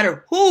defense, no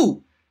matter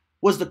who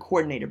was the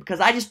coordinator, because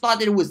I just thought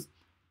that it was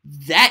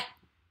that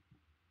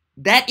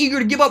eager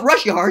to give up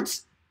rush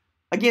yards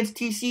against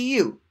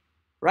TCU,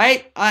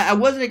 right? I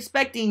wasn't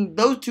expecting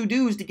those two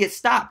dudes to get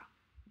stopped.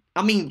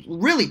 I mean,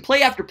 really,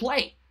 play after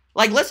play.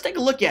 Like, let's take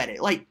a look at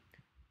it. Like,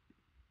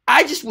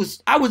 I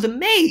was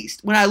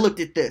amazed when I looked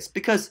at this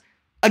because,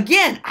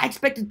 again, I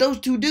expected those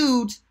two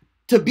dudes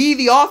to be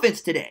the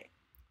offense today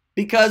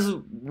because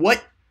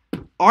what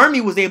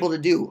Army was able to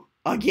do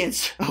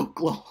against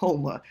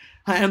Oklahoma.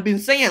 I've been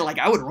saying, like,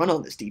 I would run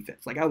on this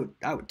defense. Like, I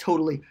would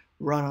totally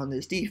run on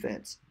this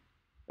defense.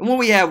 And when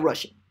we have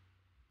rushing,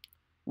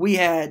 we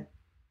had,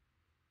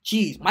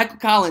 Michael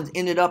Collins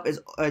ended up as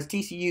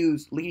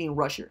TCU's leading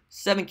rusher.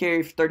 7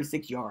 carries for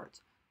 36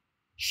 yards.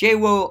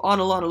 Shewo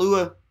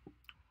Olanalua.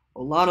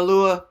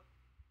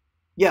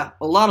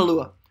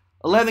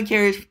 11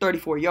 carries for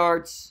 34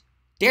 yards.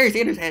 Darius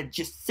Anderson had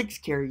just 6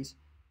 carries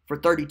for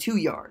 32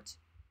 yards.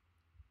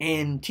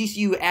 And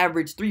TCU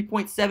averaged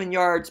 3.7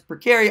 yards per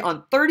carry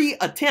on 30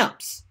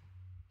 attempts.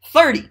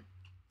 30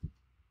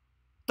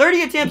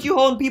 attempts, you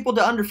holding people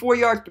to under 4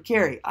 yards per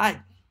carry.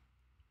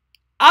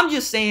 I'm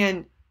just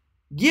saying,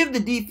 give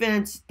the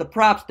defense the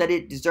props that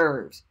it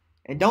deserves.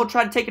 And don't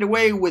try to take it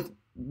away with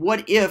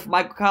what if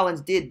Michael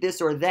Collins did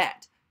this or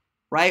that.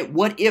 Right?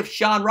 What if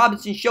Sean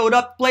Robinson showed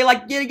up to play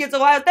like he did against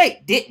Ohio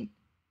State? Didn't.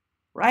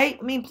 Right?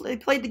 I mean,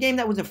 played the game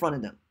that was in front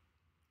of them.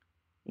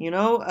 You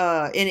know,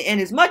 and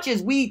as much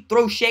as we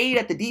throw shade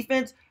at the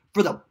defense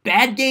for the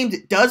bad games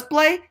it does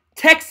play,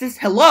 Texas,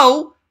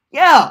 hello,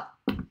 yeah,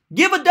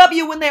 give a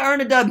W when they earn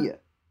a W.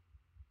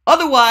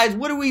 Otherwise,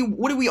 what are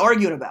we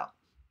arguing about?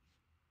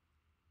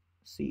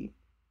 Let's see,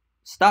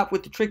 stop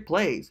with the trick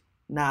plays.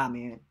 Nah,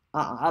 man,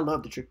 I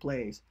love the trick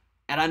plays,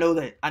 and I know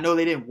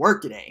they didn't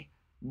work today,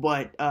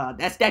 but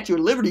that Statue of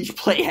Liberty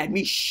play had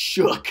me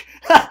shook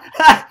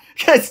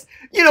because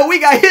you know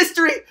we got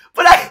history,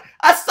 but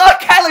I saw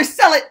Kyler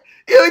sell it.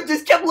 It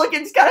just kept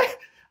looking,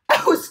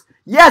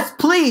 yes,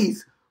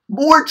 please,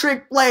 more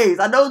trick plays.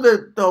 I know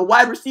the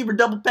wide receiver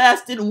double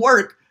pass didn't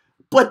work,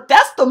 but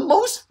that's the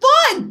most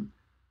fun.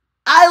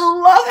 I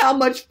love how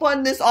much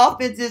fun this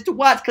offense is to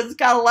watch because it's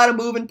got a lot of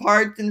moving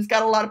parts and it's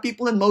got a lot of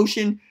people in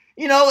motion.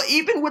 You know,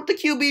 even with the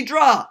QB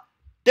draw,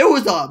 there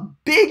was a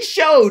big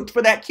show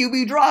for that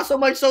QB draw, so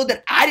much so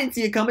that I didn't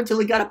see it coming until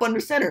he got up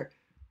under center,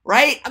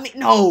 right? I mean,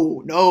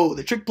 no,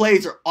 the trick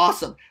plays are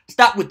awesome.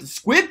 Stop with the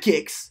squib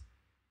kicks.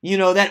 You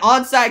know, that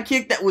onside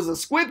kick that was a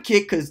squib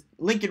kick because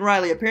Lincoln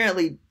Riley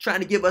apparently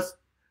trying to give us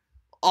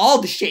all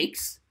the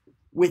shakes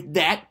with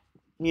that,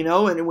 you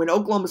know, and when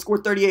Oklahoma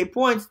scored 38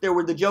 points, there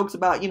were the jokes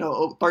about,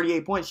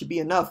 38 points should be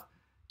enough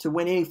to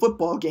win any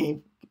football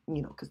game,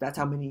 because that's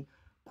how many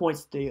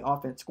points the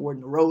offense scored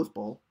in the Rose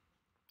Bowl.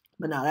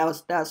 But no, that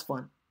was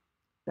fun.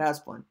 That was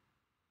fun.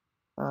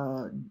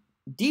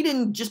 D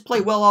didn't just play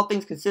well, all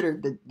things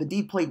considered. The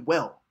D played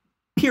well.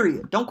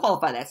 Period. Don't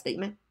qualify that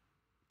statement.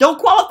 Don't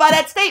qualify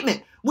that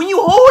statement. When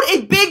you hold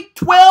a Big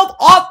 12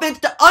 offense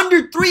to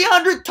under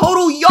 300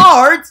 total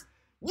yards,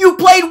 you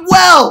played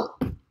well.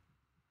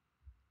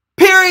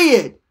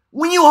 Period.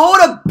 When you hold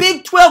a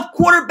Big 12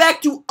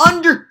 quarterback to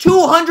under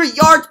 200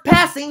 yards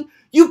passing,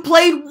 you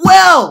played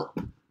well.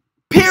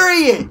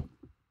 Period.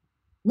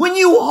 When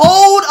you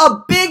hold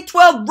a Big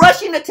 12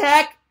 rushing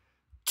attack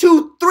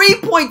to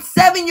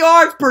 3.7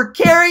 yards per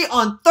carry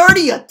on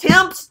 30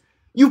 attempts,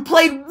 you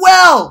played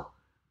well.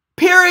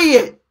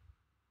 Period.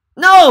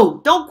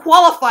 No, don't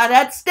qualify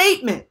that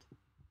statement.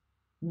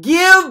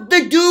 Give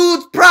the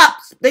dudes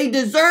props. They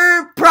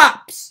deserve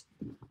props.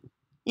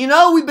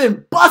 We've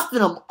been busting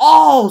them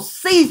all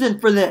season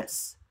for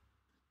this.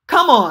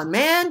 Come on,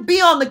 man.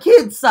 Be on the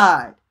kids'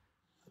 side.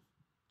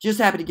 Just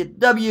happy to get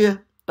the W.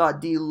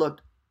 Thought D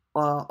looked a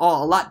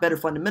lot better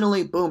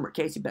fundamentally. Boomer,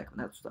 Casey Beckham.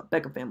 That's the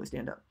Beckham family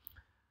stand up.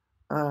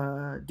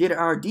 Did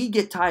our D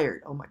get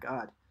tired? Oh, my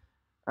God.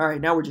 All right,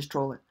 now we're just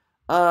trolling.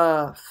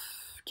 Kellen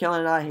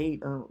and I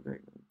hate...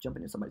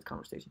 jumping in somebody's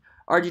conversation.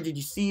 RJ, did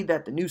you see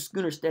that the new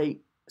Schooner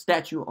State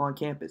statue on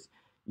campus?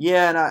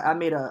 Yeah, and I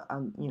made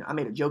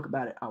a joke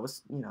about it. I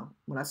was,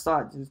 when I saw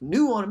it, it's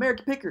new on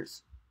American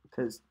Pickers,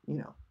 because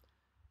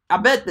I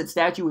bet that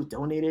statue was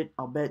donated.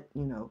 I'll bet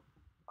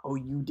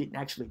OU didn't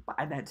actually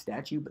buy that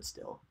statue, but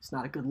still, it's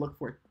not a good look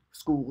for a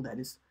school that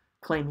is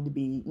claiming to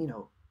be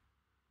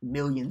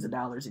millions of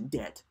dollars in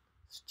debt.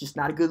 It's just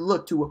not a good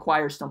look to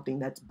acquire something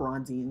that's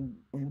bronzy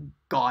and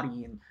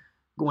gaudy and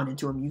going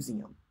into a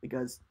museum,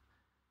 because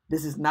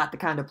this is not the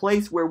kind of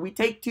place where we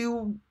take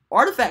to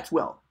artifacts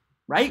well,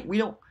 right? We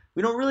don't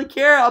really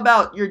care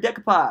about your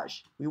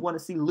decoupage. We want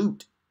to see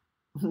loot.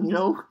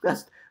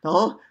 That's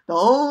The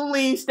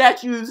only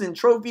statues and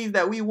trophies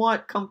that we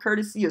want come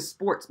courtesy of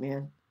sports,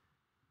 man.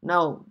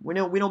 No, we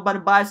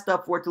don't buy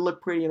stuff for it to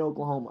look pretty in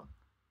Oklahoma.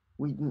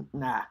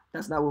 Nah,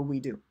 that's not what we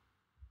do.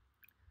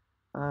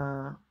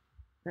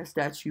 That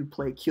statue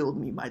play killed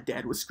me. My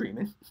dad was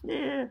screaming.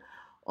 Yeah.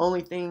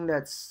 Only thing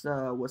that's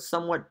was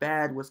somewhat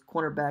bad was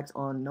cornerbacks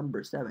on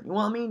number 7.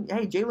 Well, I mean,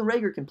 hey, Jalen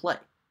Reagor can play.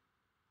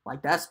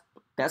 Like that's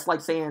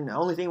like saying the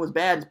only thing was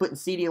bad is putting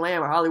CeeDee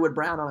Lamb or Hollywood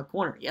Brown on a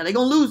corner. Yeah, they're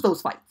gonna lose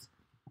those fights.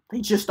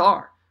 They just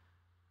are.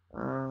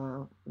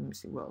 Let me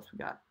see what else we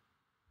got.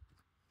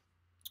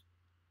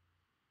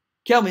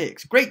 Kelvin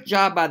Hicks, great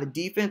job by the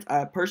defense.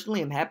 I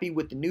personally am happy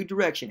with the new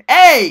direction.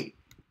 Hey!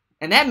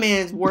 And that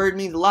man's word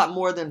means a lot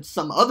more than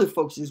some other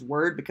folks'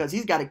 word because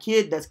he's got a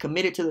kid that's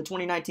committed to the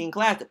 2019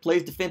 class that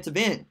plays defensive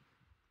end.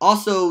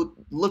 Also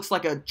looks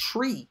like a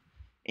tree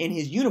in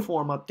his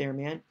uniform up there,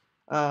 man.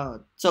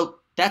 So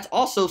that's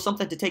also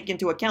something to take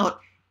into account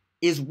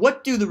is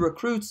what do the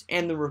recruits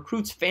and the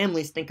recruits'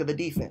 families think of the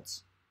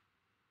defense?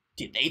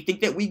 Do they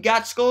think that we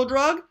got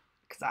Skulldrag?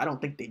 Because I don't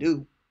think they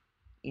do.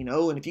 You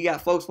know, and if you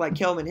got folks like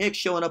Kelvin Hicks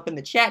showing up in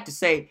the chat to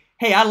say,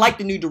 hey, I like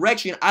the new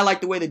direction, I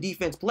like the way the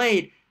defense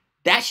played,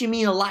 that should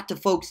mean a lot to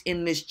folks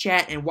in this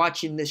chat and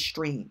watching this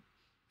stream.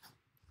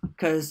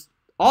 Because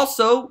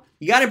also,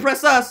 you got to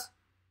impress us.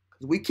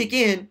 Because we kick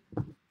in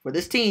for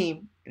this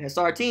team, and it's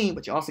our team,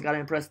 but you also got to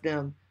impress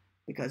them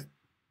because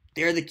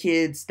they're the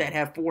kids that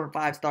have 4 and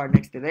 5 star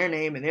next to their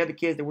name, and they're the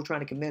kids that we're trying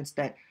to convince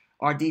that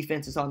our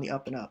defense is on the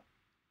up and up.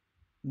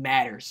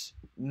 Matters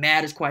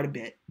quite a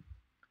bit.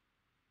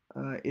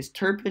 Is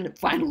Turpin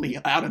finally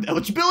out of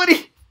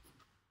eligibility?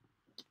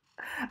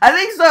 I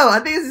think so. I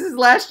think this is his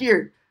last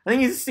year. I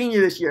think he's a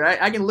senior this year.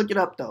 I can look it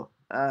up, though.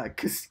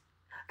 Because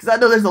I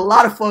know there's a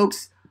lot of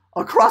folks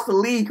across the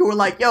league who are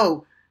like,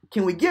 yo,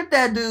 can we get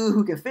that dude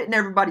who can fit in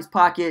everybody's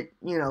pocket,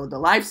 you know, the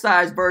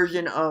life-size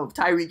version of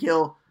Tyreek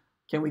Hill?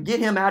 Can we get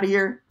him out of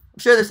here? I'm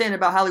sure they're saying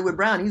about Hollywood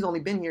Brown. He's only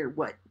been here,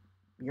 what,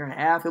 a year and a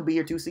half? He'll be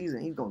here 2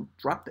 seasons. He's going to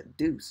drop the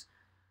deuce.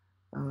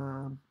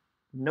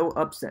 No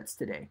upsets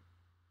today.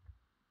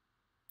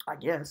 I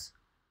guess.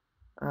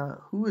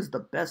 Who is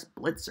the best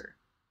blitzer?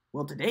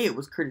 Well, today it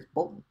was Curtis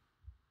Bolton.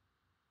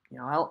 You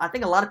know, I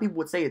think a lot of people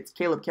would say it's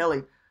Caleb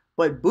Kelly,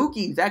 but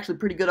Buki's actually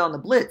pretty good on the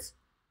blitz.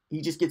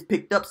 He just gets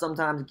picked up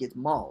sometimes and gets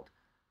mauled.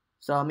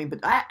 So I mean, but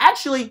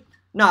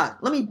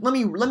let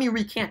me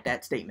recant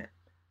that statement.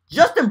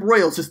 Justin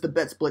Broyles is the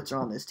best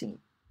blitzer on this team.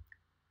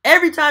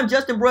 Every time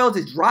Justin Broyles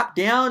is dropped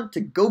down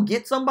to go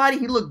get somebody,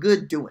 he looked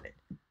good doing it.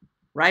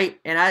 Right?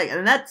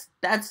 And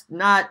that's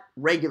not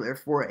regular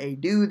for a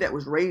dude that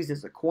was raised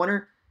as a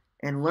corner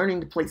and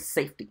learning to play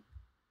safety.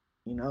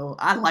 You know,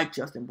 I like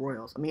Justin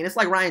Broyles. I mean, it's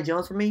like Ryan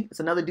Jones for me. It's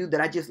another dude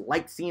that I just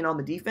like seeing on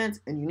the defense,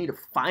 and you need to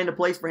find a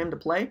place for him to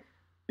play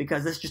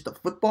because it's just a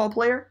football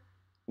player.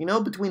 You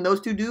know, between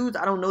those two dudes,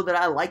 I don't know that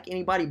I like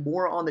anybody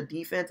more on the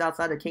defense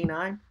outside of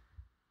K9.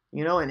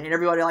 You know, and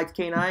everybody likes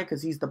K9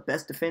 because he's the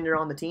best defender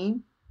on the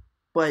team.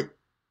 But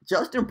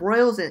Justin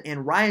Broyles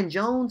and Ryan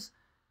Jones,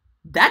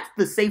 that's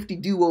the safety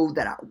duo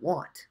that I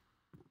want.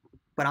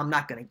 But I'm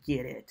not going to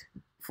get it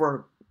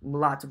for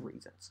lots of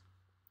reasons.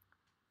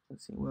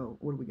 Let's see. Well,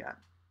 what do we got?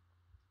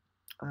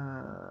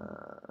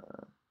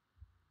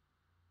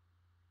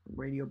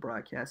 Radio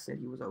broadcast said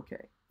he was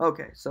okay.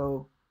 Okay,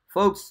 so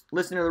folks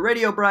listening to the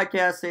radio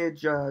broadcast said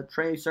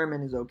Trey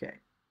Sermon is okay.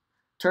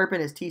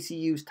 Turpin is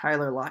TCU's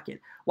Tyler Lockett.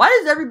 Why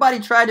does everybody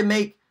try to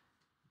make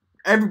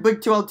every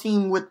Big 12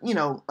 team with, you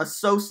know, a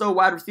so-so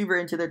wide receiver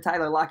into their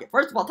Tyler Lockett?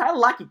 First of all, Tyler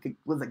Lockett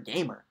was a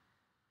gamer.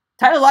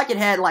 Tyler Lockett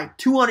had like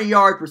 200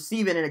 yards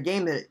receiving in a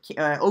game that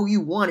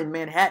OU won in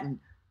Manhattan,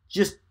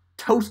 just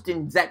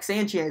toasting Zach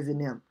Sanchez in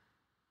them.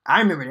 I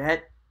remember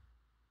that.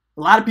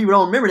 A lot of people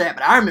don't remember that,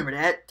 but I remember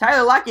that.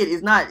 Tyler Lockett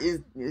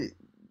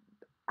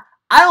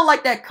I don't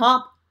like that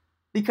comp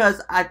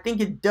because I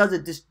think it does a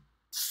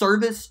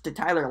disservice to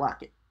Tyler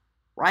Lockett,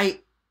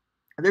 right?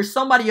 There's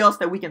somebody else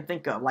that we can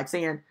think of, like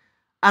saying,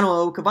 I don't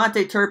know,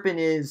 Kevontae Turpin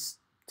is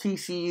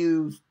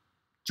TCU's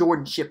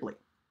Jordan Shipley.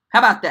 How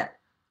about that?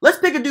 Let's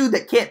pick a dude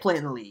that can't play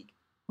in the league,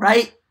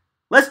 right?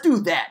 Let's do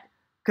that.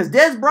 Because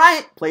Dez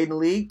Bryant played in the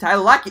league.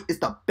 Tyler Lockett is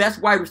the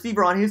best wide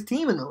receiver on his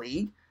team in the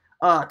league.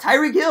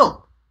 Tyreek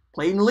Hill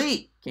played in the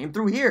league. Came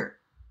through here.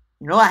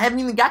 You know, I haven't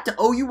even got to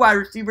OU wide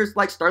receivers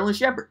like Sterling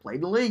Shepard. Played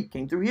in the league.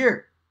 Came through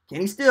here.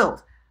 Kenny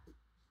Stills.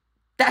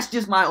 That's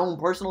just my own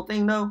personal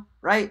thing, though,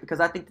 right? Because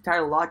I think that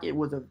Tyler Lockett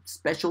was a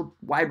special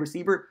wide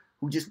receiver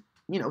who just,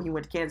 you know, he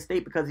went to Kansas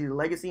State because he's a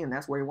legacy and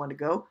that's where he wanted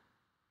to go.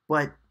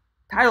 But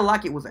Tyler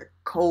Lockett was a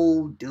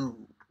cold dude,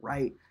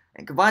 right?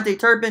 And Kevontae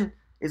Turpin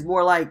is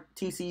more like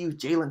TCU's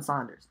Jalen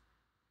Saunders.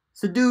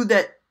 It's a dude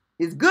that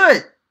is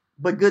good,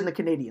 but good in the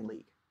Canadian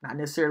League. Not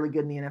necessarily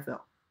good in the NFL.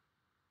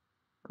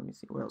 Let me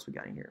see what else we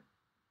got in here.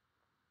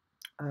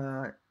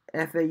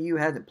 FAU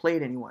hasn't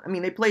played anyone. I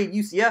mean, they played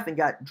UCF and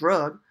got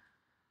drugged.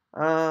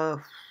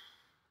 I'm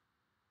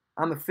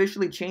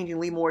officially changing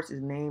Lee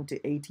Morris's name to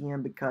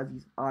ATM because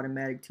he's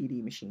automatic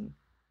TD machine.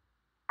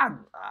 I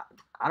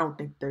don't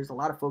think there's a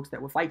lot of folks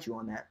that would fight you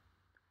on that.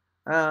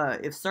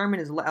 If Sermon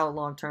is out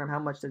long term, how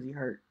much does he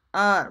hurt?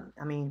 I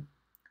mean,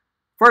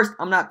 first,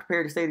 I'm not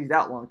prepared to say that he's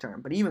out long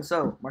term, but even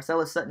so,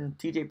 Marcellus Sutton,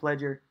 TJ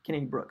Pledger,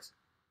 Kennedy Brooks,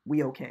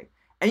 we okay.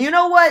 And you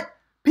know what?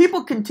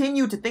 People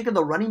continue to think of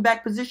the running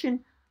back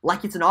position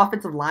like it's an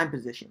offensive line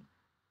position,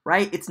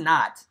 right? It's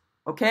not,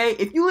 okay?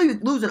 If you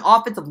lose an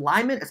offensive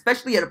lineman,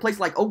 especially at a place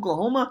like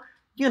Oklahoma,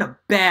 you're in a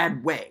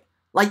bad way.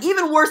 Like,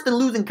 even worse than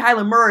losing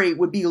Kyler Murray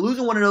would be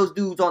losing one of those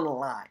dudes on the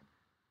line,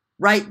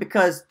 right?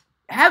 Because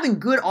having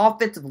good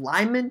offensive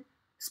linemen,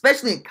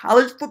 especially in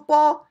college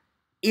football,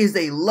 is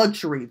a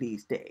luxury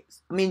these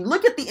days. I mean,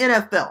 look at the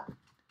NFL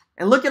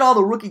and look at all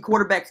the rookie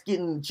quarterbacks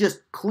getting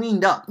just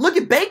cleaned up. Look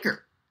at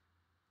Baker,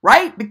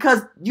 right?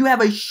 Because you have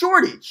a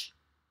shortage.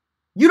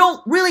 You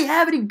don't really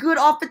have any good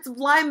offensive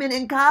linemen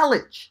in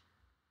college,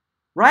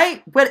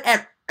 right? But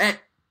at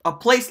a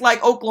place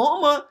like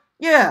Oklahoma,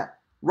 yeah,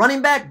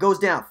 running back goes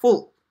down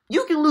full.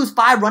 You can lose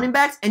 5 running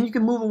backs and you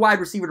can move a wide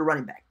receiver to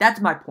running back. That's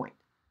my point.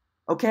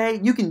 Okay?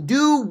 You can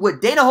do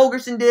what Dana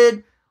Holgorsen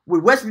did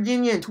with West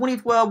Virginia in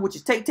 2012, which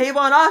is take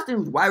Tavon Austin,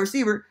 who's a wide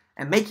receiver,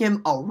 and make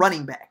him a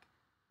running back.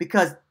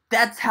 Because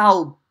that's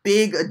how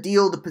big a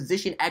deal the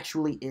position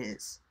actually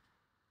is.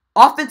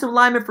 Offensive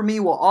linemen, for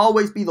me, will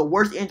always be the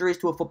worst injuries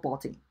to a football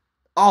team.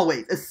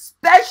 Always.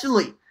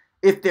 Especially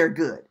if they're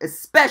good.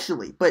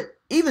 Especially. But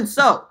even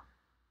so,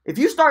 if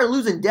you start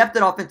losing depth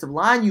at offensive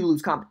line, you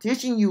lose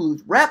competition, you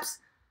lose reps,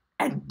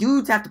 and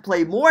dudes have to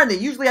play more, and they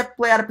usually have to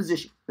play out of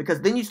position.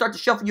 Because then you start to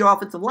shuffle your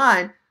offensive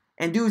line,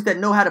 and dudes that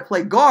know how to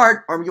play guard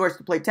are yours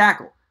to play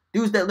tackle.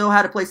 Dudes that know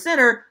how to play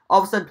center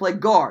all of a sudden play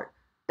guard.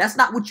 That's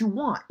not what you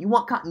want. You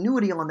want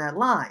continuity on that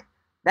line.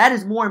 That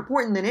is more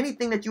important than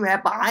anything that you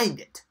have behind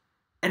it.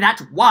 And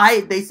that's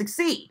why they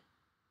succeed.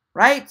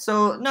 Right?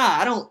 So, nah,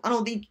 I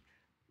don't think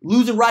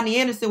losing Rodney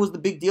Anderson was the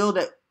big deal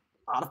that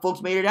a lot of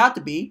folks made it out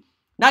to be.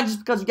 Not just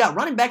because you got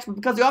running backs, but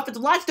because the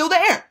offensive line's still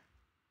there.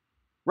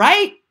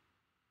 Right?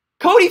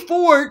 Cody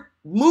Ford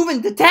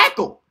moving to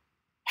tackle.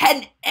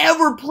 Hadn't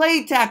ever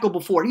played tackle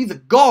before. He's a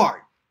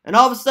guard. And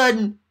all of a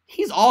sudden,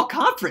 he's all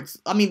conference.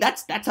 I mean,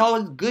 that's how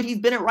good he's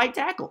been at right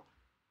tackle.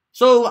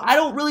 So I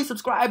don't really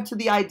subscribe to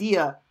the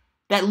idea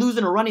that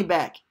losing a running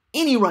back,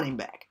 any running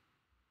back,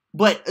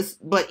 but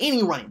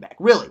any running back,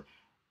 really,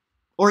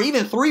 or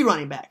even 3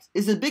 running backs,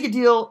 is as big a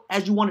deal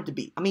as you want it to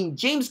be. I mean,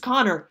 James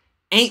Conner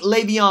ain't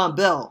Le'Veon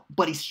Bell,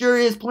 but he sure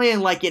is playing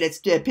like it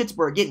at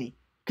Pittsburgh, isn't he?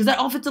 Because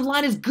that offensive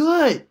line is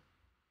good.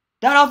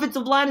 That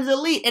offensive line is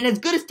elite. And as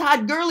good as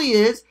Todd Gurley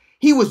is,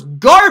 he was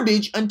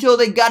garbage until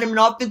they got him an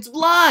offensive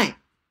line.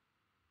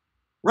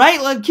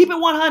 Right? Like, keep it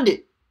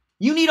 100.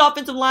 You need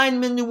offensive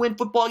linemen to win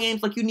football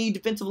games like you need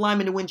defensive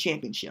linemen to win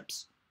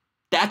championships.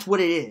 That's what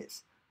it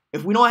is.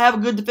 If we don't have a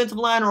good defensive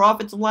line or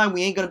offensive line,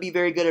 we ain't going to be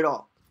very good at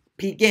all.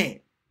 Peak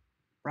game.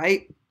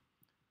 Right?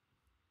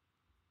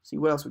 See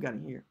what else we got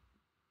in here.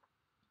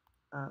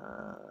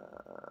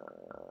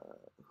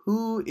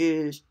 Who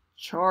is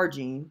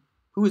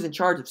in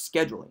charge of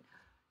scheduling?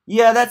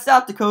 Yeah, that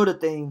South Dakota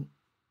thing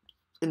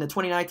in the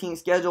 2019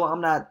 schedule,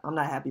 I'm not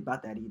happy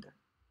about that either.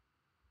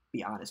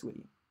 Be honest with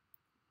you.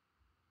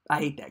 I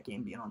hate that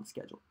game being on the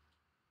schedule.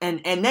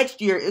 And next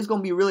year, it's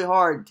going to be really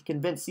hard to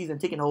convince season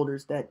ticket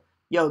holders that,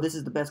 yo, this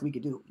is the best we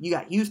could do. You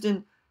got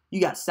Houston, you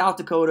got South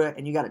Dakota,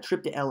 and you got a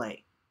trip to LA.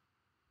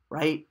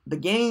 Right? The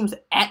games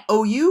at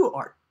OU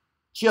are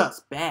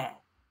just bad.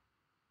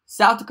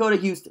 South Dakota,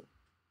 Houston.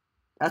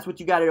 That's what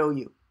you got at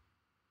OU.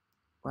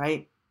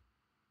 Right?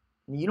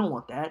 You don't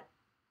want that.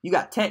 You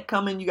got Tech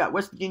coming. You got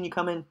West Virginia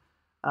coming.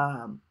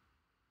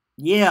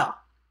 Yeah.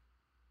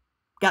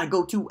 Got to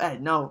go to.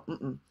 No.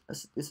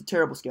 It's a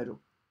terrible schedule.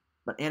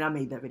 And I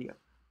made that video.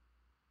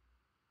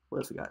 What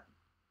else we got?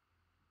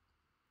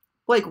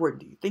 Blake Wharton,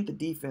 do you think the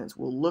defense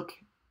will look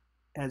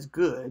as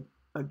good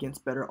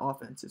against better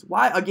offenses?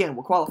 Why? Again,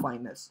 we're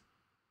qualifying this.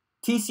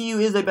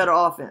 TCU is a better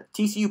offense.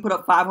 TCU put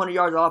up 500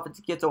 yards of offense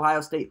against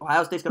Ohio State.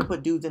 Ohio State's going to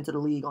put dudes into the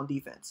league on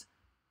defense.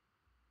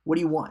 What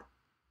do you want?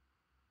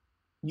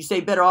 You say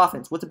better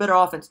offense. What's a better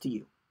offense to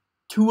you?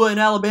 Tua in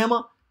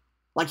Alabama?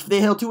 Like, if they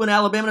held Tua in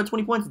Alabama to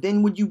 20 points,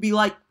 then would you be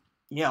like,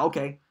 yeah,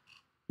 okay.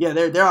 Yeah,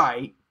 they're all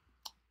right.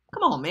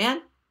 Come on,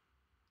 man.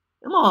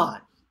 Come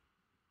on.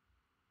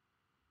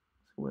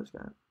 What's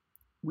that?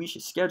 We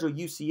should schedule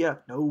UCF.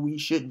 No, we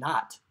should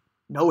not.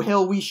 No,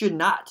 hell, we should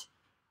not.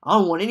 I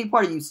don't want any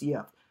part of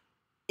UCF.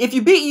 If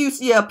you beat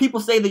UCF, people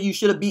say that you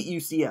should have beat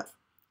UCF.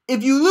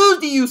 If you lose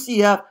to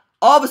UCF,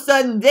 all of a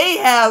sudden they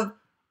have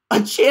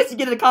a chance to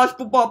get in the college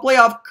football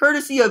playoff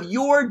courtesy of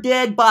your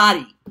dead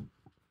body.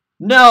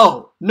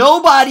 No,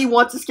 nobody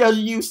wants to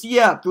schedule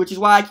UCF, which is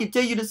why I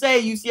continue to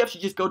say UCF should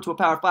just go to a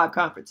Power 5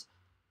 conference.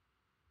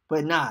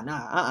 But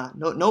no,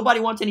 nobody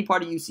wants any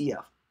part of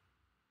UCF.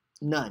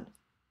 None.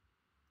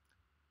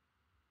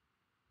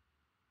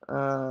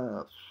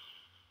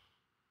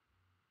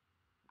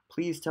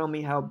 Please tell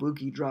me how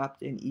Buki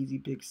dropped an easy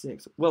pick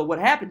 6. Well, what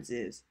happens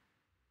is,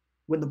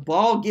 when the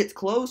ball gets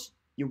close,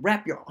 you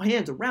wrap your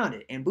hands around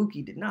it, and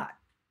Buki did not.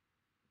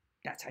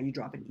 That's how you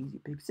drop an easy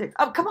pick 6.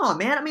 Oh, come on,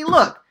 man. I mean,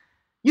 look.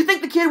 You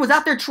think the kid was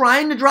out there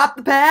trying to drop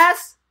the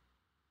pass?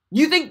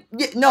 You think,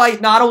 no, I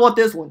don't want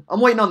this one. I'm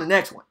waiting on the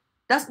next one.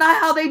 That's not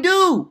how they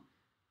do.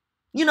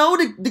 You know,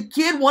 the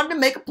kid wanted to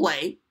make a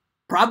play,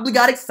 probably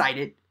got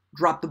excited,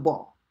 dropped the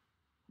ball.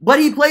 But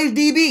he plays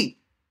DB,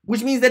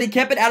 which means that he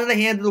kept it out of the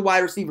hands of the wide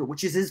receiver,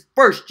 which is his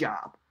first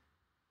job.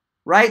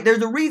 Right?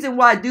 There's a reason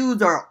why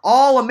dudes are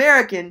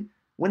all-American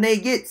when they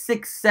get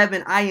 6,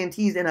 7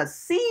 INTs in a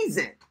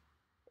season.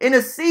 In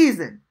a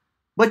season.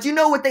 But you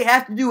know what they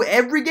have to do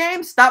every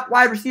game? Stop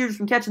wide receivers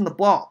from catching the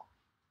ball.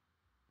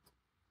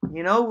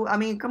 You know, I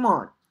mean, come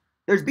on.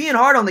 There's being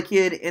hard on the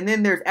kid, and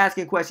then there's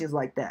asking questions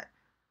like that.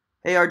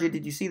 Hey, RJ,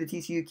 did you see the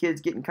TCU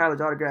kids getting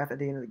Kyler's autograph at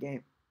the end of the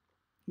game?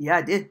 Yeah,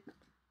 I did.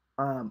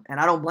 And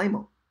I don't blame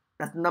him.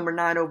 That's the number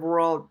 9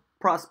 overall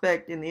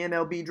prospect in the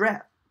MLB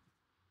draft.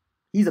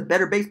 He's a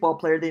better baseball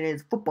player than he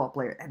is a football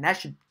player, and that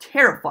should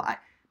terrify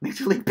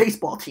Major League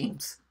Baseball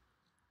teams.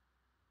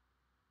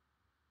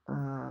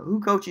 Who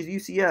coaches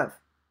UCF?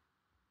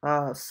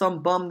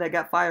 Some bum that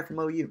got fired from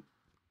OU.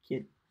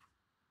 Kid.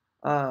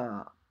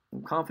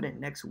 I'm confident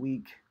next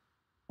week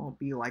won't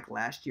be like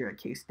last year at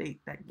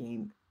K-State. That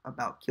game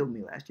about killed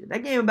me last year.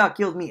 That game about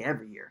kills me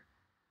every year.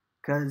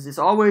 Because it's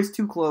always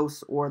too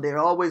close, or they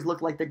always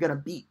look like they're going to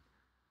beat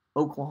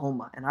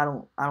Oklahoma, and I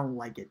don't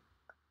like it.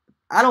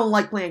 I don't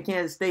like playing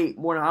Kansas State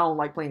more than I don't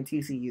like playing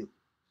TCU.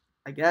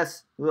 I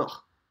guess,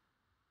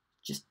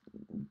 just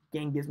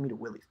game gives me the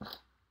willies.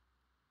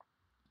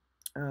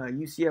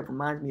 UCF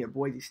reminds me of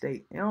Boise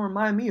State. They don't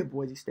remind me of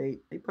Boise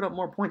State. They put up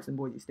more points than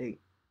Boise State.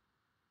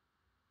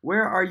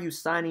 Where are you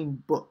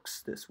signing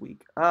books this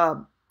week?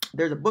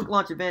 There's a book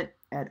launch event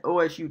at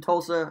OSU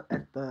Tulsa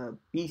at the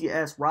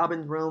BCS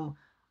Robbins Room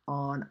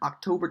on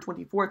October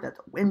 24th. That's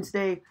a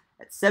Wednesday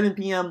at 7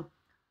 p.m.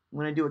 I'm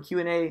going to do a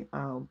Q&A.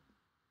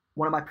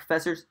 One of my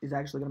professors is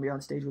actually going to be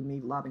on stage with me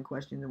lobbing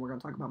questions, and we're going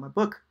to talk about my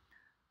book.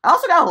 I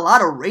also got a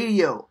lot of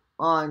radio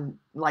on,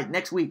 like,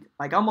 next week.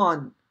 Like, I'm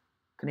on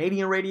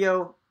Canadian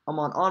radio. I'm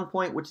on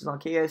Point, which is on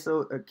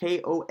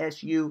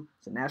KOSU.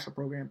 It's a national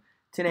program.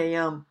 10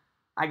 a.m.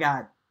 I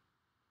got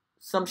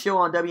some show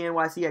on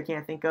WNYC I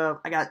can't think of.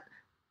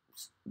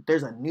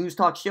 There's a news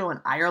talk show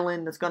in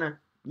Ireland that's going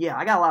to,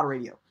 I got a lot of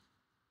radio.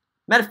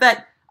 Matter of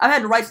fact, I've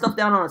had to write stuff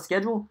down on a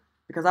schedule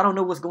because I don't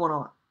know what's going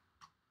on.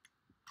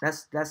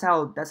 That's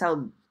how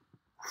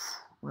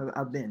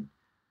I've been.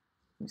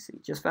 Let me see.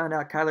 Just found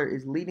out Kyler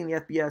is leading the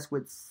FBS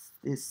with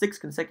his 6th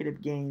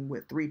consecutive game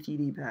with 3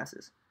 TD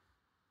passes.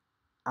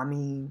 I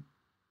mean,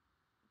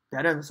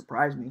 that doesn't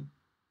surprise me.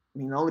 I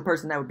mean, the only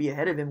person that would be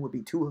ahead of him would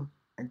be Tua,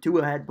 and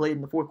Tua had played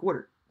in the 4th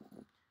quarter.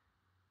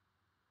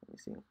 Let me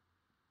see.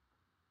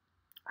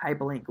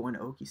 Heupel ain't going to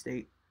Okie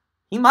State.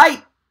 He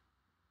might.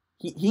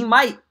 He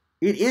might.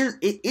 It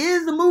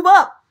is a move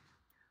up.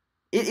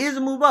 It is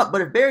a move up.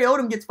 But if Barry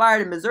Odom gets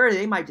fired in Missouri,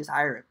 they might just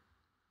hire him.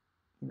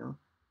 You know.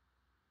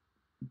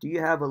 Do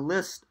you have a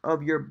list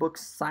of your book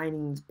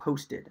signings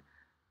posted?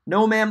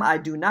 No, ma'am, I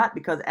do not,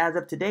 because as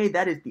of today,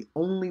 that is the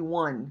only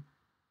one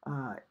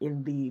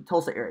in the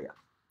Tulsa area,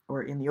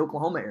 or in the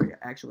Oklahoma area,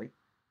 actually.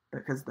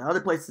 Because the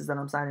other places that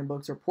I'm signing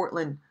books are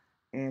Portland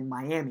and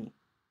Miami,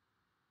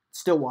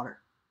 Stillwater.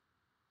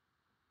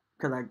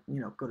 Because I,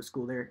 go to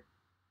school there,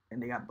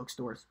 and they got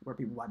bookstores where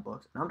people buy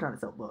books, and I'm trying to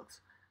sell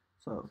books.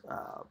 So,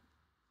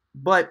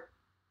 but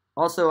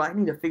also I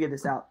need to figure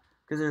this out,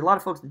 because there's a lot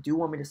of folks that do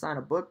want me to sign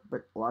a book,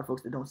 but a lot of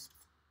folks that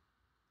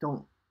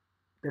don't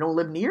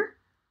live near,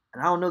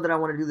 and I don't know that I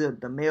want to do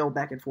the mail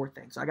back and forth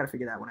thing. So I got to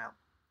figure that one out.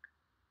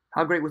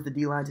 How great was the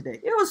D-line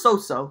today? It was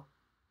so-so.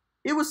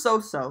 It was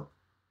so-so.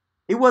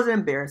 It wasn't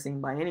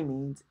embarrassing by any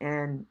means,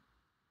 and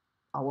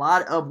a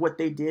lot of what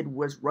they did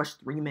was rush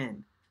 3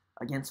 men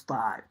against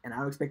 5, and I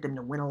would expect them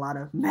to win a lot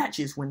of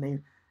matches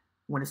when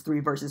it's 3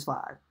 versus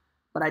 5.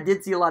 But I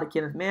did see a lot of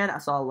Kenneth Mann. I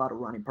saw a lot of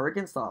Ronnie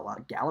Perkins, saw a lot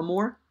of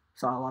Gallimore,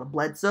 saw a lot of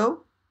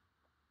Bledsoe.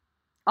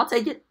 I'll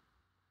take it.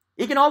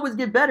 It can always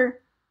get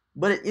better,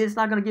 but it's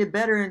not going to get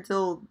better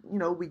until,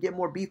 we get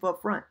more beef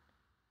up front.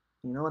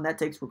 And that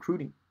takes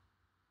recruiting.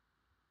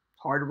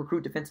 Hard to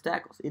recruit defensive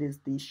tackles. It is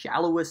the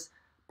shallowest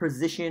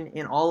position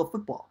in all of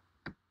football.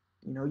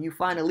 You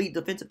find elite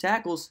defensive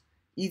tackles,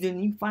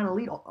 even you find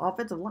elite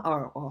offensive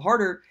or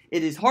harder.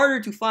 It is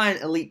harder to find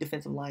elite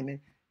defensive linemen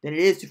than it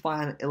is to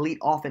find elite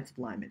offensive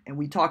linemen. And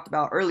we talked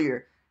about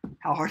earlier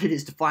how hard it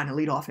is to find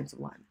elite offensive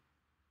linemen.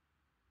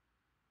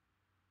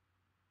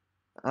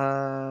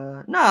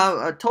 No,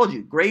 I told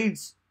you.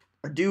 Grades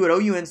are due at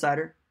OU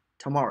Insider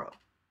tomorrow.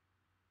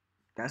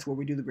 That's where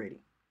we do the grading.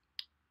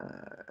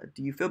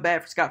 Do you feel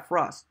bad for Scott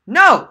Frost?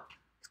 No!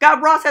 Scott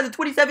Frost has a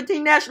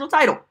 2017 national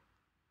title.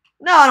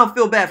 No, I don't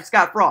feel bad for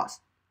Scott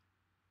Frost.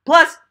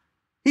 Plus,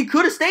 he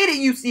could have stayed at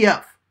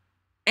UCF.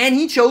 And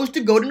he chose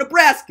to go to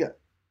Nebraska.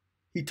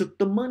 He took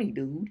the money,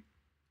 dude.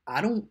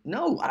 I don't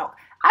know. I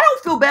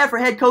don't feel bad for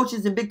head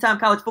coaches in big-time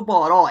college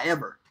football at all,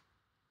 ever.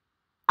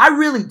 I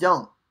really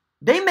don't.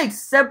 They make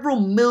several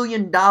 $1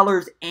 million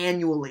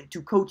annually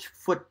to coach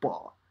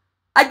football.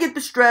 I get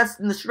the stress,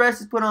 and the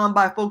stress is put on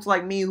by folks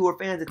like me who are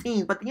fans of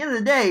teams. But at the end of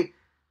the day,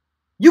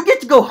 you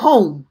get to go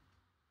home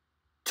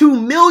to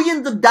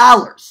millions of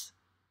dollars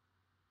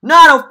No,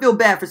 I don't feel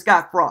bad for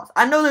Scott Frost.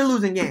 I know they're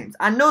losing games.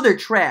 I know they're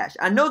trash.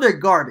 I know they're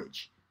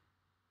garbage.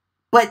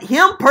 But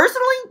him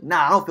personally,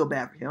 nah, I don't feel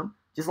bad for him.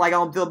 Just like I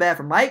don't feel bad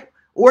for Mike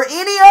or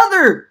any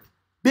other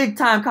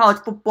big-time college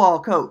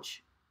football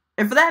coach.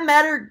 And for that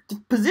matter,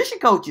 position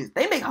coaches,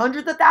 they make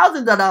hundreds of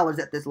thousands of dollars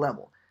at this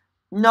level.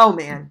 No,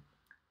 man.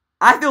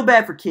 I feel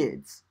bad for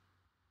kids.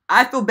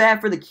 I feel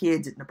bad for the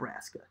kids at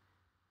Nebraska.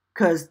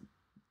 Because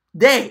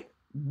they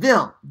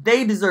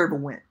deserve a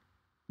win.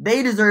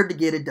 They deserve to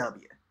get a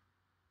W.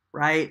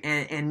 Right?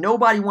 And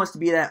nobody wants to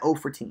be that 0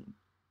 for team.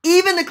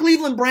 Even the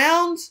Cleveland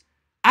Browns,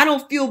 I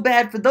don't feel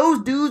bad for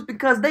those dudes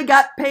because they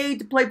got paid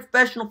to play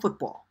professional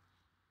football.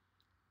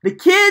 The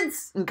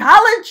kids in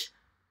college,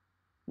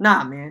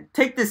 nah, man,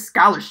 take this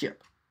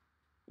scholarship.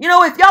 You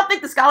know, if y'all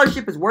think the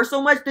scholarship is worth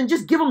so much, then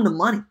just give them the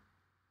money.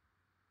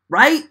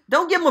 Right?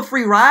 Don't give them a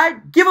free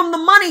ride. Give them the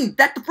money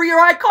that the free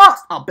ride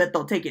costs. I'll bet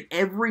they'll take it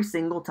every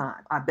single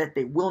time. I bet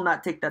they will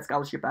not take that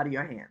scholarship out of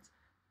your hands.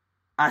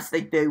 I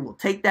think they will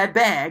take that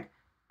bag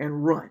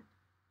and run.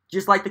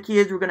 Just like the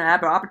kids who are going to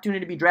have an opportunity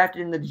to be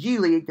drafted in the G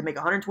League to make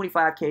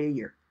 $125K a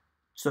year.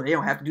 So they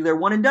don't have to do their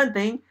one and done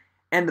thing.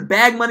 And the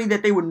bag money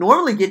that they would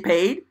normally get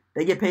paid,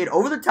 they get paid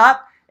over the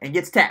top and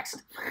gets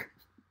taxed.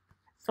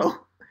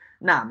 So,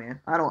 nah, man.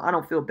 I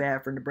don't feel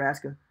bad for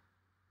Nebraska.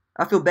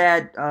 I feel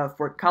bad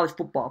for college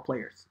football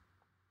players.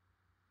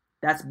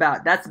 That's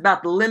about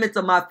the limits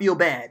of my feel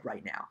bad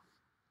right now.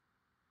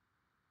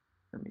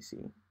 Let me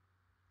see.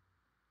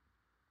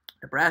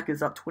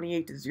 Nebraska's up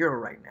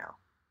 28-0 right now.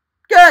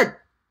 Good.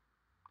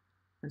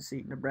 Let's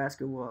see.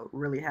 Nebraska will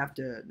really have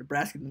to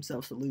Nebraska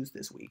themselves to lose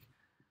this week.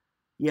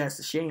 Yeah, it's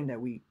a shame that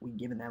we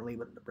given that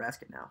label to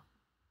Nebraska now.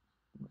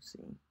 Let's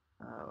see.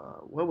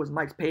 What was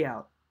Mike's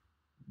payout?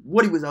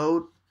 What he was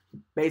owed,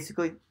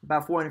 basically,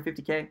 about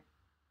 $450K.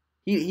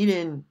 He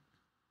didn't.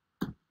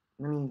 I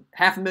mean,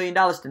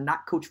 $500,000 to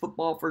not coach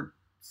football for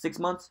 6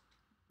 months.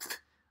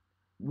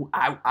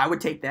 I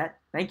would take that.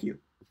 Thank you.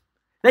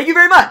 Thank you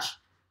very much.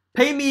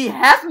 Pay me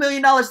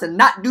 $500,000 to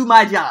not do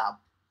my job.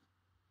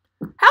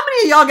 How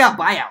many of y'all got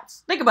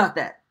buyouts? Think about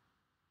that.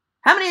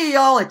 How many of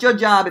y'all at your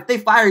job, if they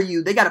fire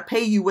you, they got to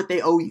pay you what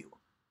they owe you?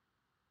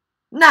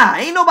 Nah,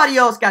 ain't nobody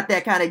else got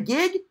that kind of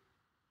gig.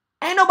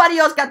 Ain't nobody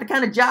else got the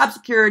kind of job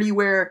security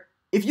where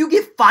if you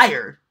get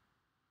fired,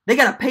 they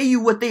got to pay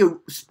you what they're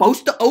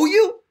supposed to owe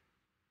you.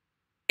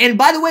 And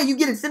by the way, you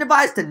get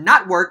incentivized to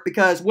not work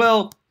because,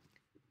 well,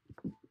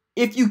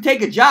 if you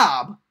take a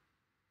job,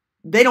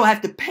 they don't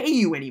have to pay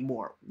you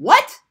anymore.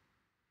 What?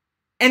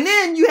 And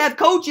then you have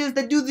coaches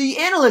that do the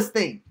analyst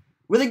thing,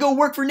 where they go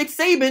work for Nick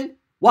Saban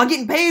while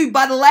getting paid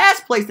by the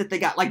last place that they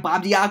got, like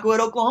Bob Diaco at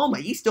Oklahoma.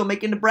 He's still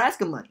making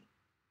Nebraska money,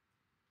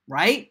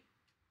 right?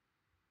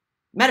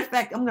 Matter of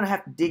fact, I'm going to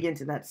have to dig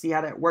into that, see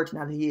how that works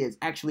now that he is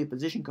actually a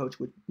position coach,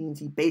 which means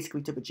he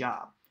basically took a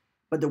job.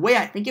 But the way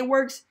I think it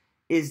works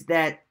is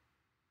that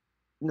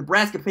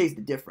Nebraska pays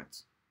the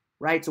difference,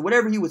 right? So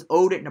whatever he was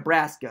owed at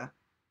Nebraska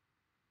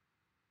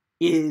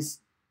is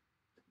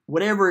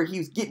whatever he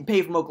was getting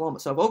paid from Oklahoma.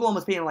 So if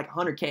Oklahoma's paying like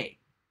 $100K,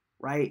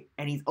 right,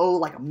 and he's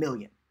owed like $1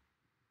 million,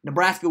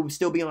 Nebraska would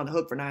still be on the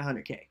hook for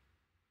 $900K,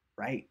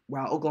 right?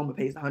 While Oklahoma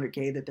pays the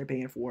 $100K that they're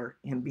paying for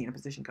him being a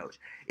position coach.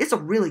 It's a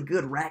really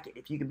good racket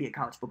if you can be a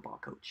college football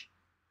coach.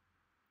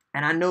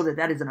 And I know that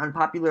that is an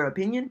unpopular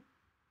opinion,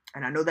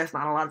 and I know that's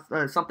not a lot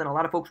of, something a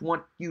lot of folks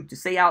want you to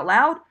say out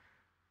loud,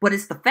 but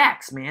it's the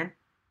facts, man.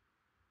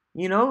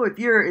 You know, if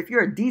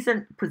you're a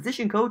decent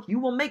position coach, you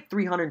will make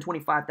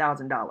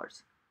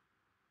 $325,000.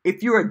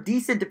 If you're a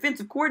decent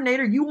defensive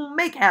coordinator, you will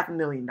make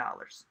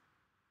 $500,000.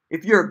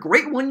 If you're a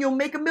great one, you'll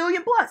make $1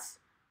 million plus.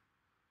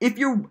 If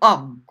you're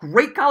a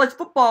great college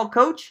football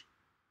coach,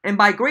 and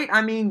by great,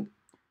 I mean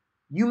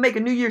you make a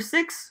New Year's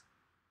Six,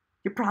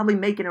 you're probably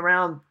making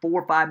around $4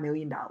 or $5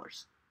 million.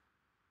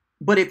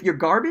 But if you're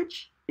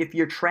garbage, if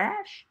you're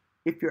trash,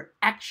 if you're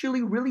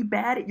actually really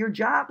bad at your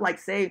job, like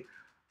say,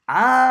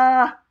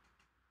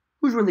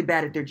 who's really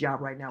bad at their job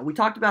right now? We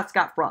talked about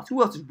Scott Frost.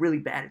 Who else is really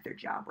bad at their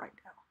job right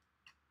now?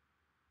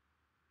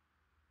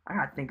 I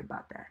gotta think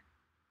about that.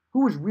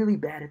 Who is really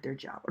bad at their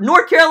job?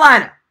 North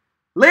Carolina,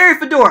 Larry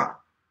Fedora.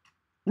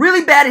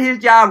 Really bad at his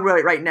job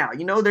right now.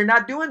 You know, they're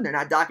not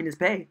docking his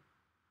pay.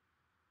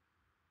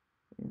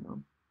 You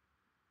know,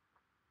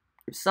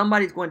 if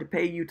somebody's going to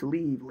pay you to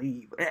leave,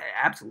 leave.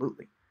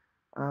 Absolutely.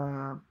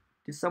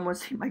 Did someone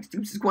say Mike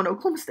Stoops is going to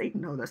Oklahoma State?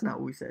 No, that's not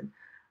what we said.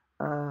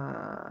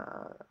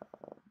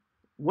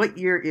 What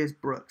year is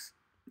Brooks?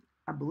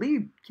 I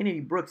believe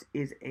Kennedy Brooks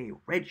is a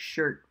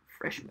redshirt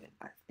freshman,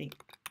 I think.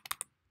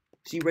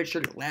 She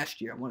redshirted last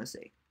year, I want to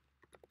say.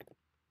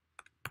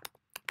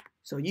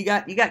 So you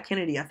got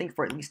Kennedy, I think,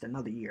 for at least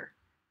another year.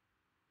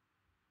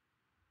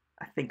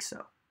 I think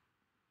so.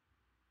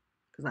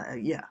 Because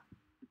yeah,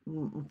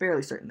 I'm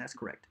fairly certain that's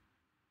correct.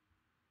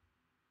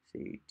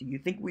 See, do you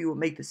think we will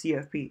make the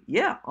CFP?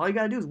 Yeah, all you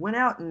gotta do is win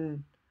out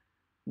and.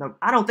 No,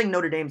 I don't think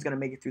Notre Dame's gonna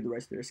make it through the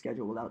rest of their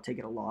schedule without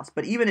taking a loss.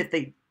 But even if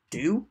they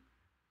do,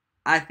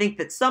 I think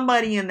that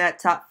somebody in that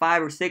top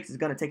 5 or 6 is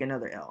gonna take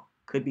another L.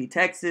 Could be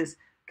Texas.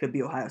 Could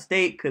be Ohio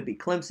State, could be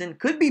Clemson,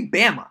 could be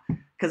Bama.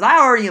 Because I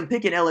already am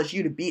picking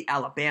LSU to beat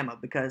Alabama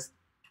because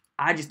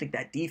I just think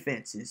that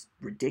defense is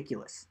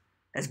ridiculous.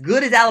 As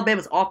good as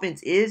Alabama's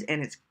offense is,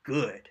 and it's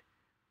good,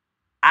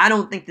 I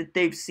don't think that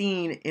they've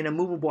seen an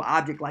immovable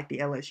object like the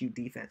LSU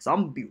defense. So I'm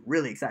going to be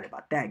really excited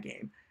about that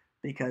game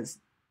because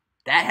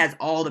that has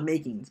all the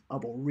makings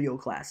of a real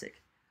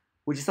classic,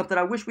 which is something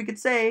I wish we could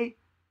say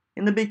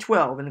in the Big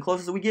 12. And the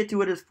closest we get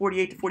to it is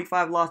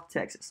 48-45 loss to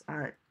Texas.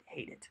 I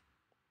hate it.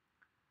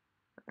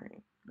 All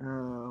right.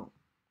 What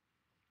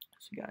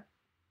you got?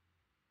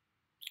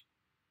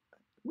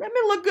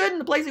 Redmond looked good in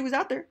the place he was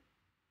out there.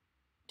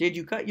 Did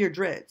you cut your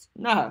dreads?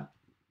 Nah.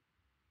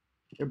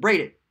 They're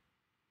braided.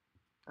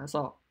 That's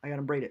all. I got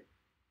them braided.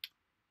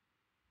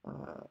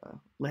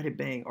 Let it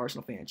bang.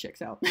 Arsenal fan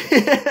checks out.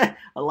 I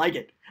like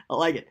it. I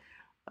like it.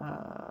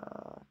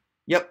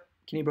 Yep.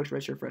 Kenny Brooks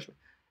redshirt freshman.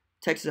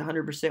 Texas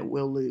 100%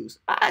 will lose.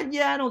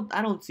 Yeah,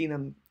 I don't see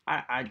them.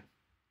 I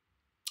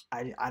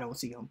don't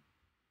see them.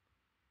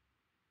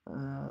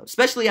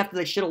 Especially after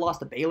they should have lost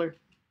to Baylor.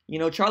 You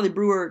know, Charlie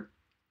Brewer,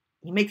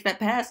 he makes that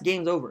pass,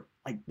 game's over.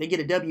 Like, they get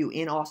a W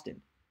in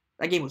Austin.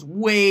 That game was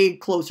way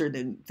closer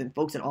than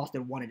folks in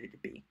Austin wanted it to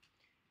be.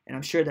 And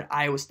I'm sure that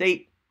Iowa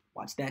State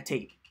watched that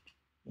tape.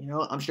 You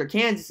know, I'm sure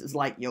Kansas is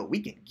like, yo, we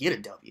can get a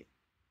W.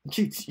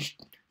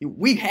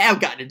 We have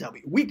gotten a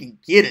W. We can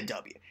get a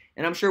W.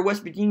 And I'm sure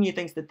West Virginia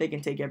thinks that they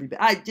can take every bit.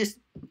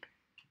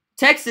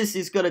 Texas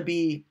is gonna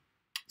be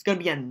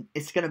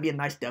a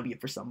nice W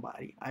for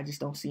somebody. I just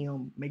don't see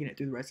them making it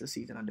through the rest of the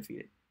season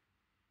undefeated.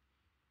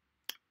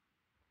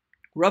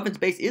 Ruffin's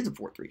base is a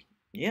 4-3.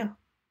 Yeah.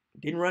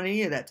 Didn't run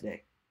any of that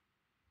today.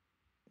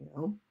 You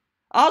know?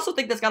 I also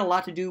think that's got a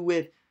lot to do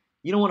with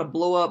you don't want to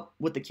blow up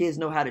what the kids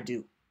know how to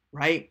do,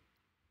 right?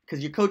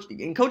 Because you're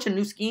coaching a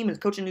new scheme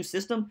and coaching a new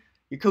system,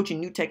 you're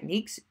coaching new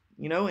techniques,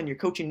 you know, and you're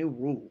coaching new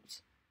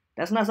rules.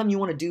 That's not something you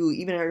want to do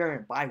even during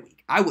a bye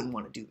week. I wouldn't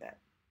want to do that.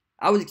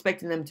 I was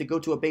expecting them to go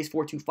to a base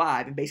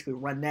 4-2-5 and basically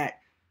run that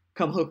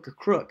come hook or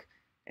crook.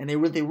 And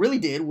what they really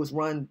did was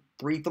run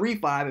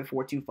 3-3-5 and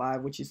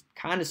 4-2-5, which is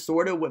kind of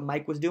sort of what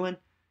Mike was doing.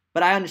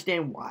 But I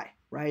understand why,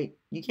 right?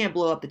 You can't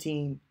blow up the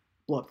team.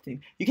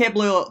 You can't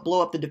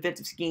blow up the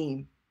defensive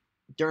scheme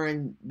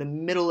during the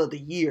middle of the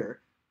year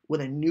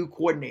with a new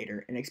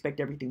coordinator and expect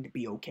everything to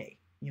be okay.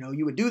 You know,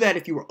 you would do that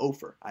if you were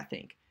over, I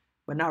think.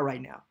 But not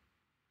right now.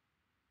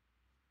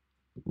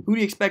 Who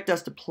do you expect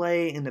us to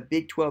play in the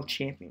Big 12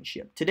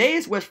 championship? Today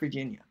is West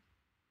Virginia.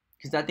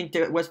 Because I think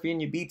that West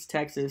Virginia beats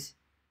Texas.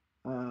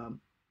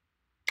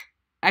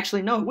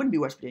 Actually, no, it wouldn't be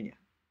West Virginia.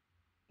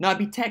 No, it'd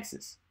be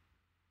Texas.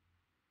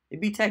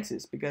 It'd be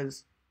Texas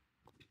because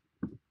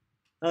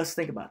let's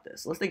think about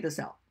this. Let's think this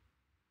out.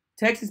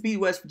 Texas beat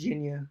West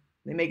Virginia.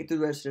 They make it through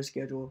the rest of their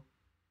schedule.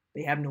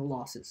 They have no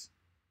losses,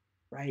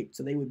 right?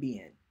 So they would be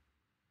in.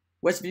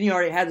 West Virginia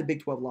already has a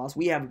Big 12 loss.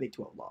 We have a Big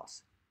 12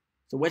 loss.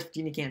 So West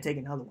Virginia can't take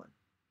another one,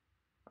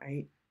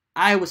 right?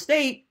 Iowa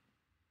State,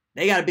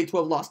 they got a Big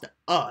 12 loss to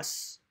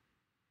us,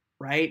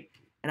 right?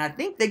 And I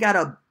think they got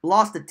a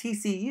loss to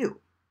TCU.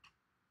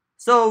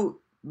 So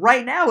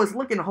right now it's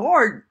looking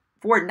hard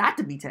for it not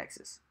to be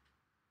Texas,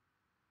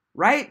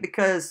 right?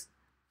 Because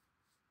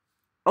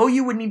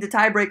OU would need the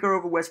tiebreaker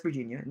over West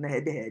Virginia in the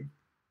head-to-head.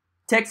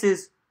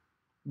 Texas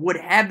would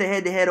have the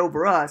head-to-head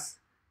over us,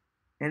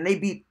 and they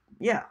beat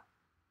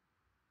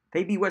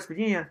West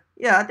Virginia.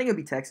 Yeah, I think it'd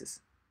be Texas.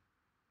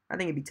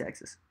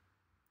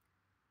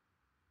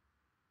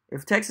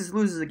 If Texas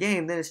loses a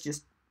game, then it's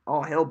just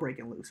all hell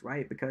breaking loose,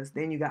 right? Because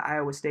then you got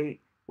Iowa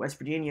State, West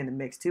Virginia in the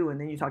mix too, and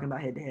then you're talking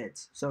about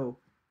head-to-heads. So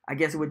I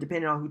guess it would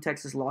depend on who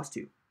Texas lost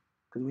to.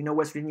 Because we know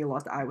West Virginia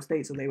lost to Iowa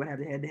State, so they would have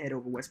the head-to-head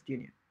over West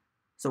Virginia.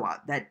 So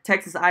that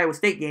Texas-Iowa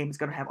State game is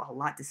going to have a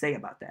lot to say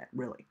about that,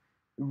 really.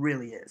 It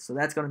really is. So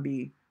it's going to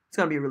be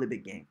a really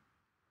big game.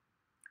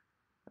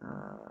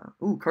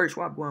 Curtis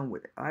Schwab going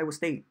with Iowa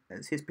State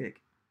as his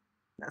pick.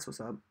 That's what's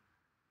up.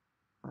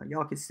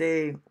 Y'all can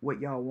say what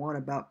y'all want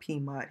about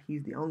P-Mott.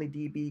 He's the only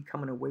DB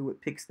coming away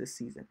with picks this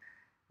season.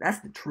 That's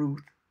the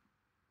truth.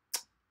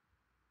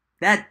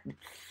 That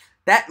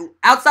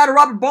outside of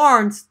Robert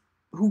Barnes,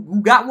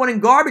 who got one in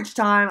garbage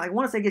time, I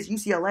want to say against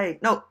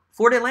UCLA. No,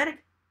 Florida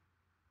Atlantic.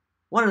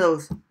 One of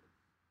those.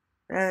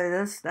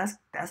 That's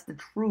the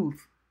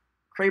truth.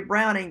 Trey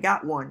Brown ain't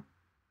got one.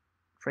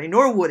 Trey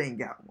Norwood ain't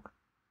got one.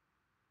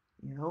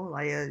 You know,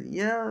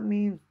 I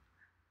mean,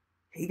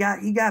 he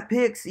got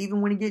picks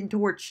even when he getting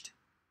torched.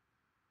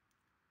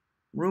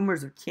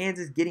 Rumors of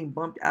Kansas getting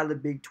bumped out of the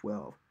Big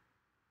 12.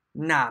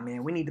 Nah,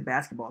 man, we need the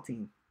basketball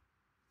team.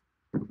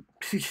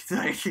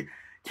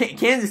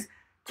 Kansas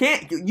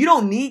can't. You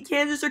don't need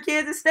Kansas or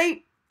Kansas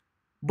State,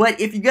 but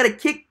if you gotta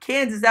kick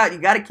Kansas out, you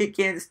gotta kick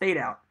Kansas State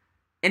out.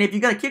 And if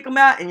you're gonna kick them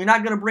out and you're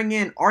not gonna bring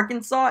in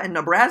Arkansas and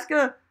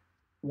Nebraska,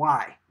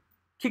 why?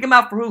 Kick them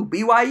out for who?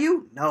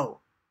 BYU? No.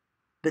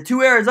 The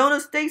two Arizona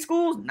State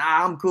schools?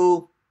 Nah, I'm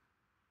cool.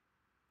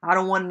 I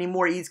don't want any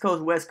more East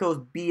Coast, West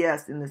Coast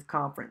BS in this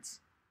conference.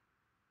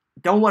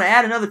 Don't want to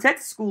add another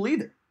Texas school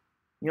either.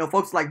 You know,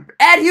 folks like,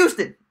 add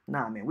Houston.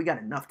 Nah, man, we got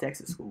enough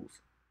Texas schools.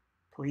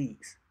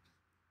 Please.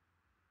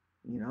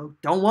 You know,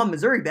 don't want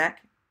Missouri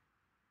back.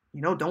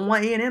 You know, don't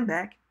want A&M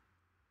back.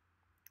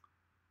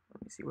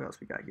 Let me see what else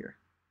we got here.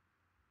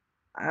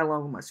 I,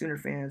 along with my Sooner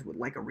fans, would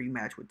like a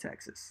rematch with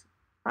Texas.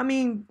 I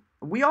mean,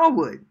 we all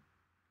would.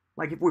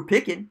 Like, if we're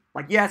picking.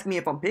 Like, you ask me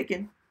if I'm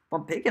picking. If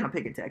I'm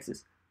picking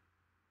Texas.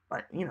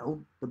 But, you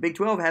know, the Big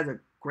 12 has a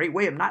great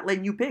way of not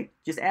letting you pick.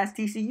 Just ask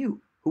TCU,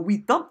 who we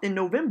thumped in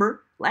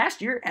November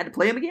last year, had to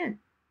play them again.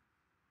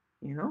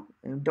 You know,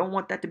 and don't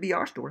want that to be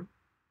our story.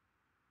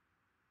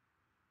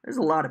 There's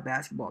a lot of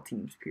basketball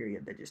teams,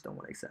 period, that just don't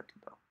want to accept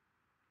it, though.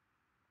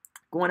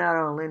 Going out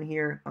on a limb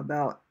here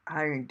about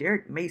hiring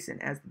Derek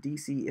Mason as the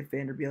DC if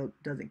Vanderbilt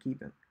doesn't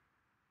keep him.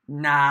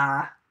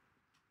 Nah.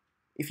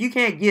 If you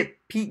can't get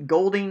Pete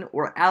Golding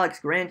or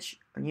Alex Grinch,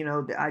 you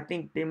know, I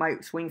think they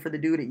might swing for the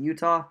dude at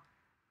Utah.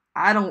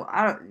 I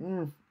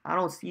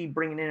don't see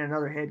bringing in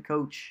another head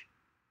coach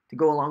to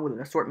go along with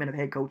an assortment of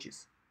head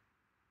coaches.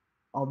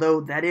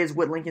 Although that is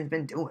what Lincoln's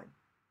been doing.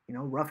 You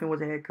know, Ruffin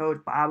was a head coach.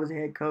 Bob was a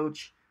head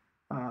coach.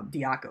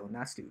 Diaco,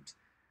 not Stoops.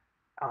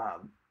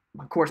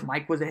 Of course,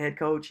 Mike was a head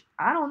coach.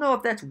 I don't know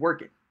if that's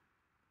working.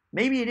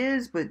 Maybe it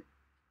is, but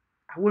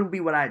I wouldn't be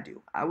what I'd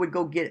do. I would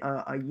go get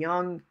a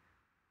young,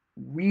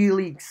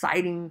 really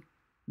exciting,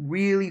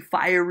 really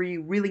fiery,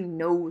 really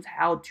knows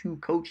how to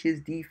coach his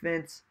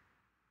defense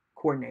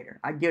coordinator.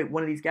 I get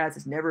one of these guys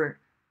that's never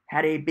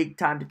had a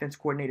big-time defense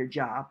coordinator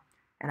job,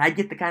 and I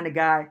get the kind of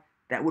guy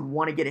that would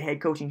want to get a head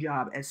coaching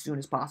job as soon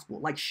as possible,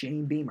 like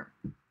Shane Beamer,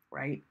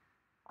 right?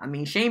 I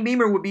mean, Shane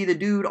Beamer would be the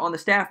dude on the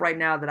staff right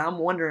now that I'm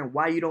wondering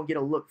why you don't get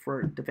a look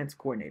for defensive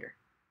coordinator.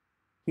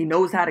 He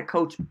knows how to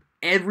coach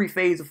every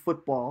phase of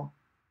football,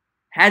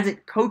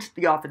 hasn't coached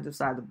the offensive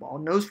side of the ball,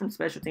 knows from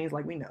special teams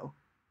like we know,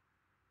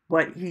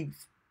 but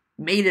he's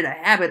made it a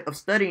habit of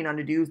studying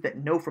under dudes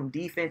that know from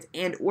defense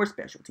and or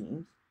special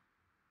teams.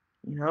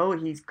 You know,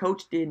 he's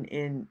coached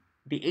in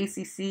the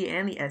ACC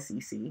and the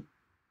SEC,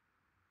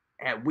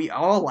 and we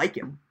all like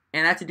him.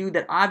 And that's a dude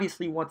that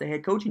obviously wants a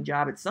head coaching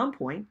job at some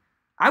point.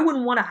 I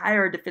wouldn't want to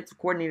hire a defensive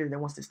coordinator that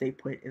wants to stay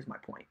put, is my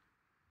point.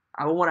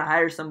 I would want to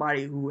hire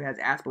somebody who has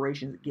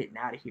aspirations of getting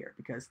out of here,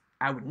 because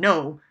I would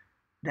know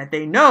that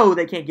they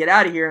can't get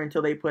out of here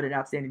until they put an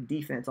outstanding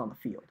defense on the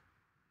field.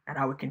 And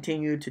I would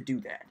continue to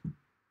do that,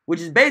 which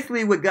is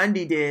basically what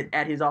Gundy did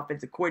at his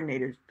offensive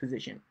coordinator's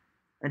position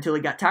until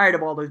he got tired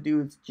of all those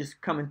dudes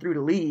just coming through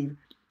to leave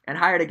and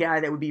hired a guy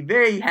that would be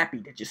very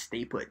happy to just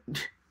stay put.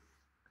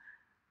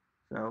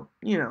 So,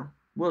 you know,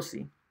 we'll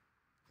see.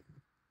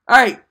 All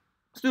right.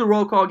 Let's do the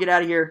roll call, get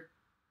out of here.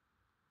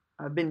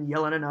 I've been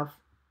yelling enough,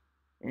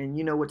 and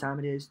you know what time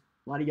it is.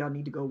 A lot of y'all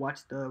need to go watch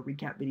the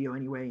recap video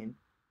anyway and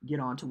get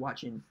on to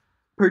watching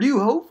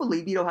Purdue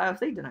hopefully beat Ohio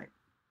State tonight.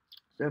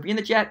 So if you're in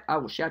the chat, I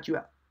will shout you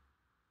out.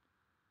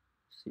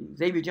 Let's see,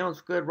 Xavier Jones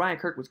was good. Ryan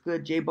Kirk was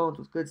good. Jay Bones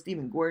was good.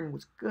 Stephen Gordon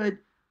was good.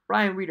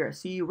 Brian Reeder, I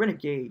see you.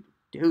 Renegade,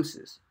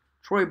 deuces.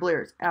 Troy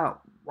Blair is out.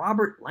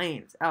 Robert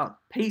Lane is out.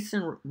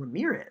 Payson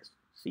Ramirez,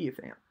 see you,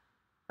 fam.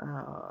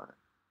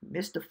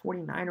 Mr.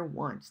 49er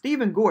 1.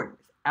 Stephen Gordon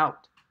is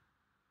out.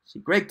 See,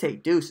 Greg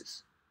Tate,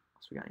 deuces.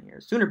 What's we got in here?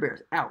 Sooner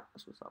Bears out.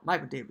 That's what's up.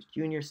 Michael Davis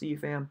Jr., see you,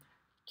 fam.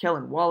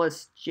 Kellen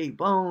Wallace, Jay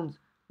Bones,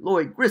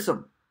 Lloyd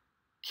Grissom,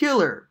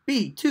 Killer,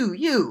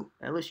 B2U.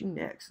 LSU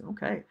next.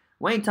 Okay.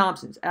 Wayne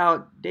Thompson's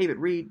out. David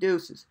Reed,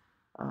 deuces.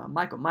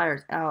 Michael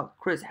Myers out.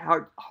 Chris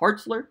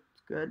Hartzler,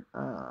 that's good.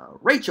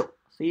 Rachel,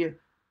 see you.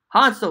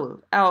 Han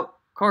Solo out.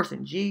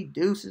 Carson G,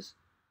 deuces.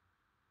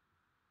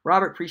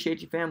 Robert,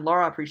 appreciate you, fam.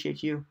 Laura,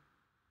 appreciate you.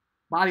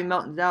 Bobby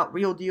Melton's out.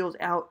 Real Deal's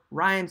out.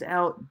 Ryan's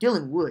out.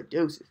 Dylan Wood,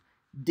 doses.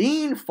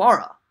 Dean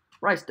Farah,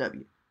 Bryce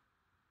W.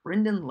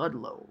 Brendan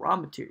Ludlow, Raw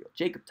Material.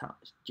 Jacob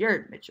Thomas.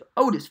 Jared Mitchell.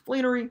 Otis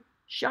Flannery.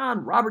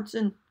 Sean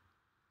Robertson.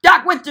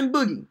 Doc Winston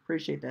Boogie.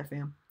 Appreciate that,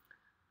 fam.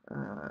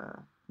 Let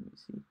me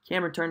see.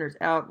 Cameron Turner's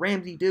out.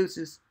 Ramsey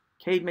Deuces.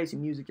 Cade Mason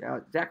Music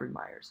out. Zachary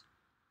Myers.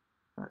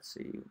 Let's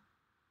see.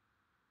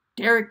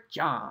 Derek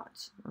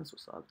Johns. That's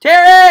what's up.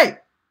 Terry!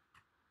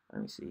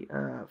 Let me see.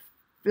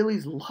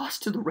 Phillies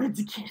lost to the Reds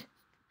again.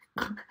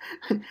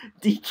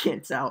 D.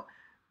 Kent's out.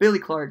 Billy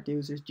Clark,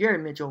 deuces.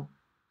 Jared Mitchell.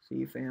 See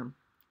you, fam.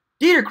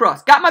 Dieter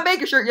Cross. Got my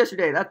Baker shirt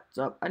yesterday. That's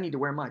up. I need to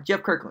wear mine.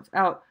 Jeff Kirkland's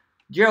out.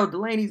 Gerald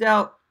Delaney's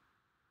out.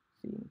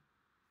 Let's see. Did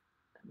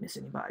I miss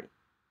anybody?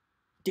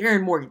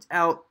 Darren Morgan's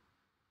out.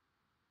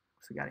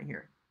 What's we got in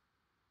here?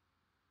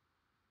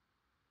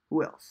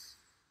 Who else?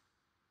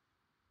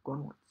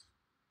 Going once.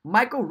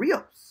 Michael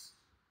Rios.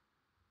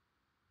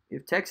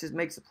 If Texas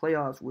makes the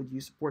playoffs, would you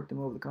support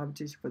them over the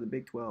competition for the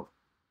Big 12?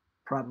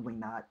 Probably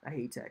not. I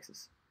hate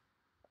Texas.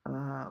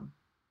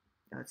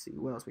 Let's see.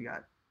 What else we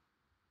got?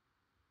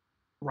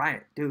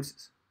 Ryan,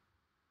 deuces.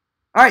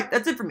 All right,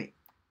 that's it for me.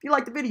 If you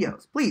like the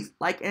videos, please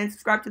like and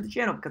subscribe to the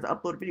channel because I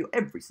upload a video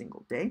every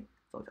single day.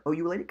 So it's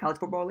OU related, college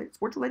football related,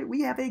 sports related.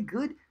 We have a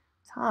good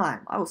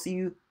time. I will see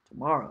you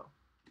tomorrow.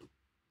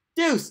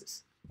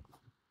 Deuces.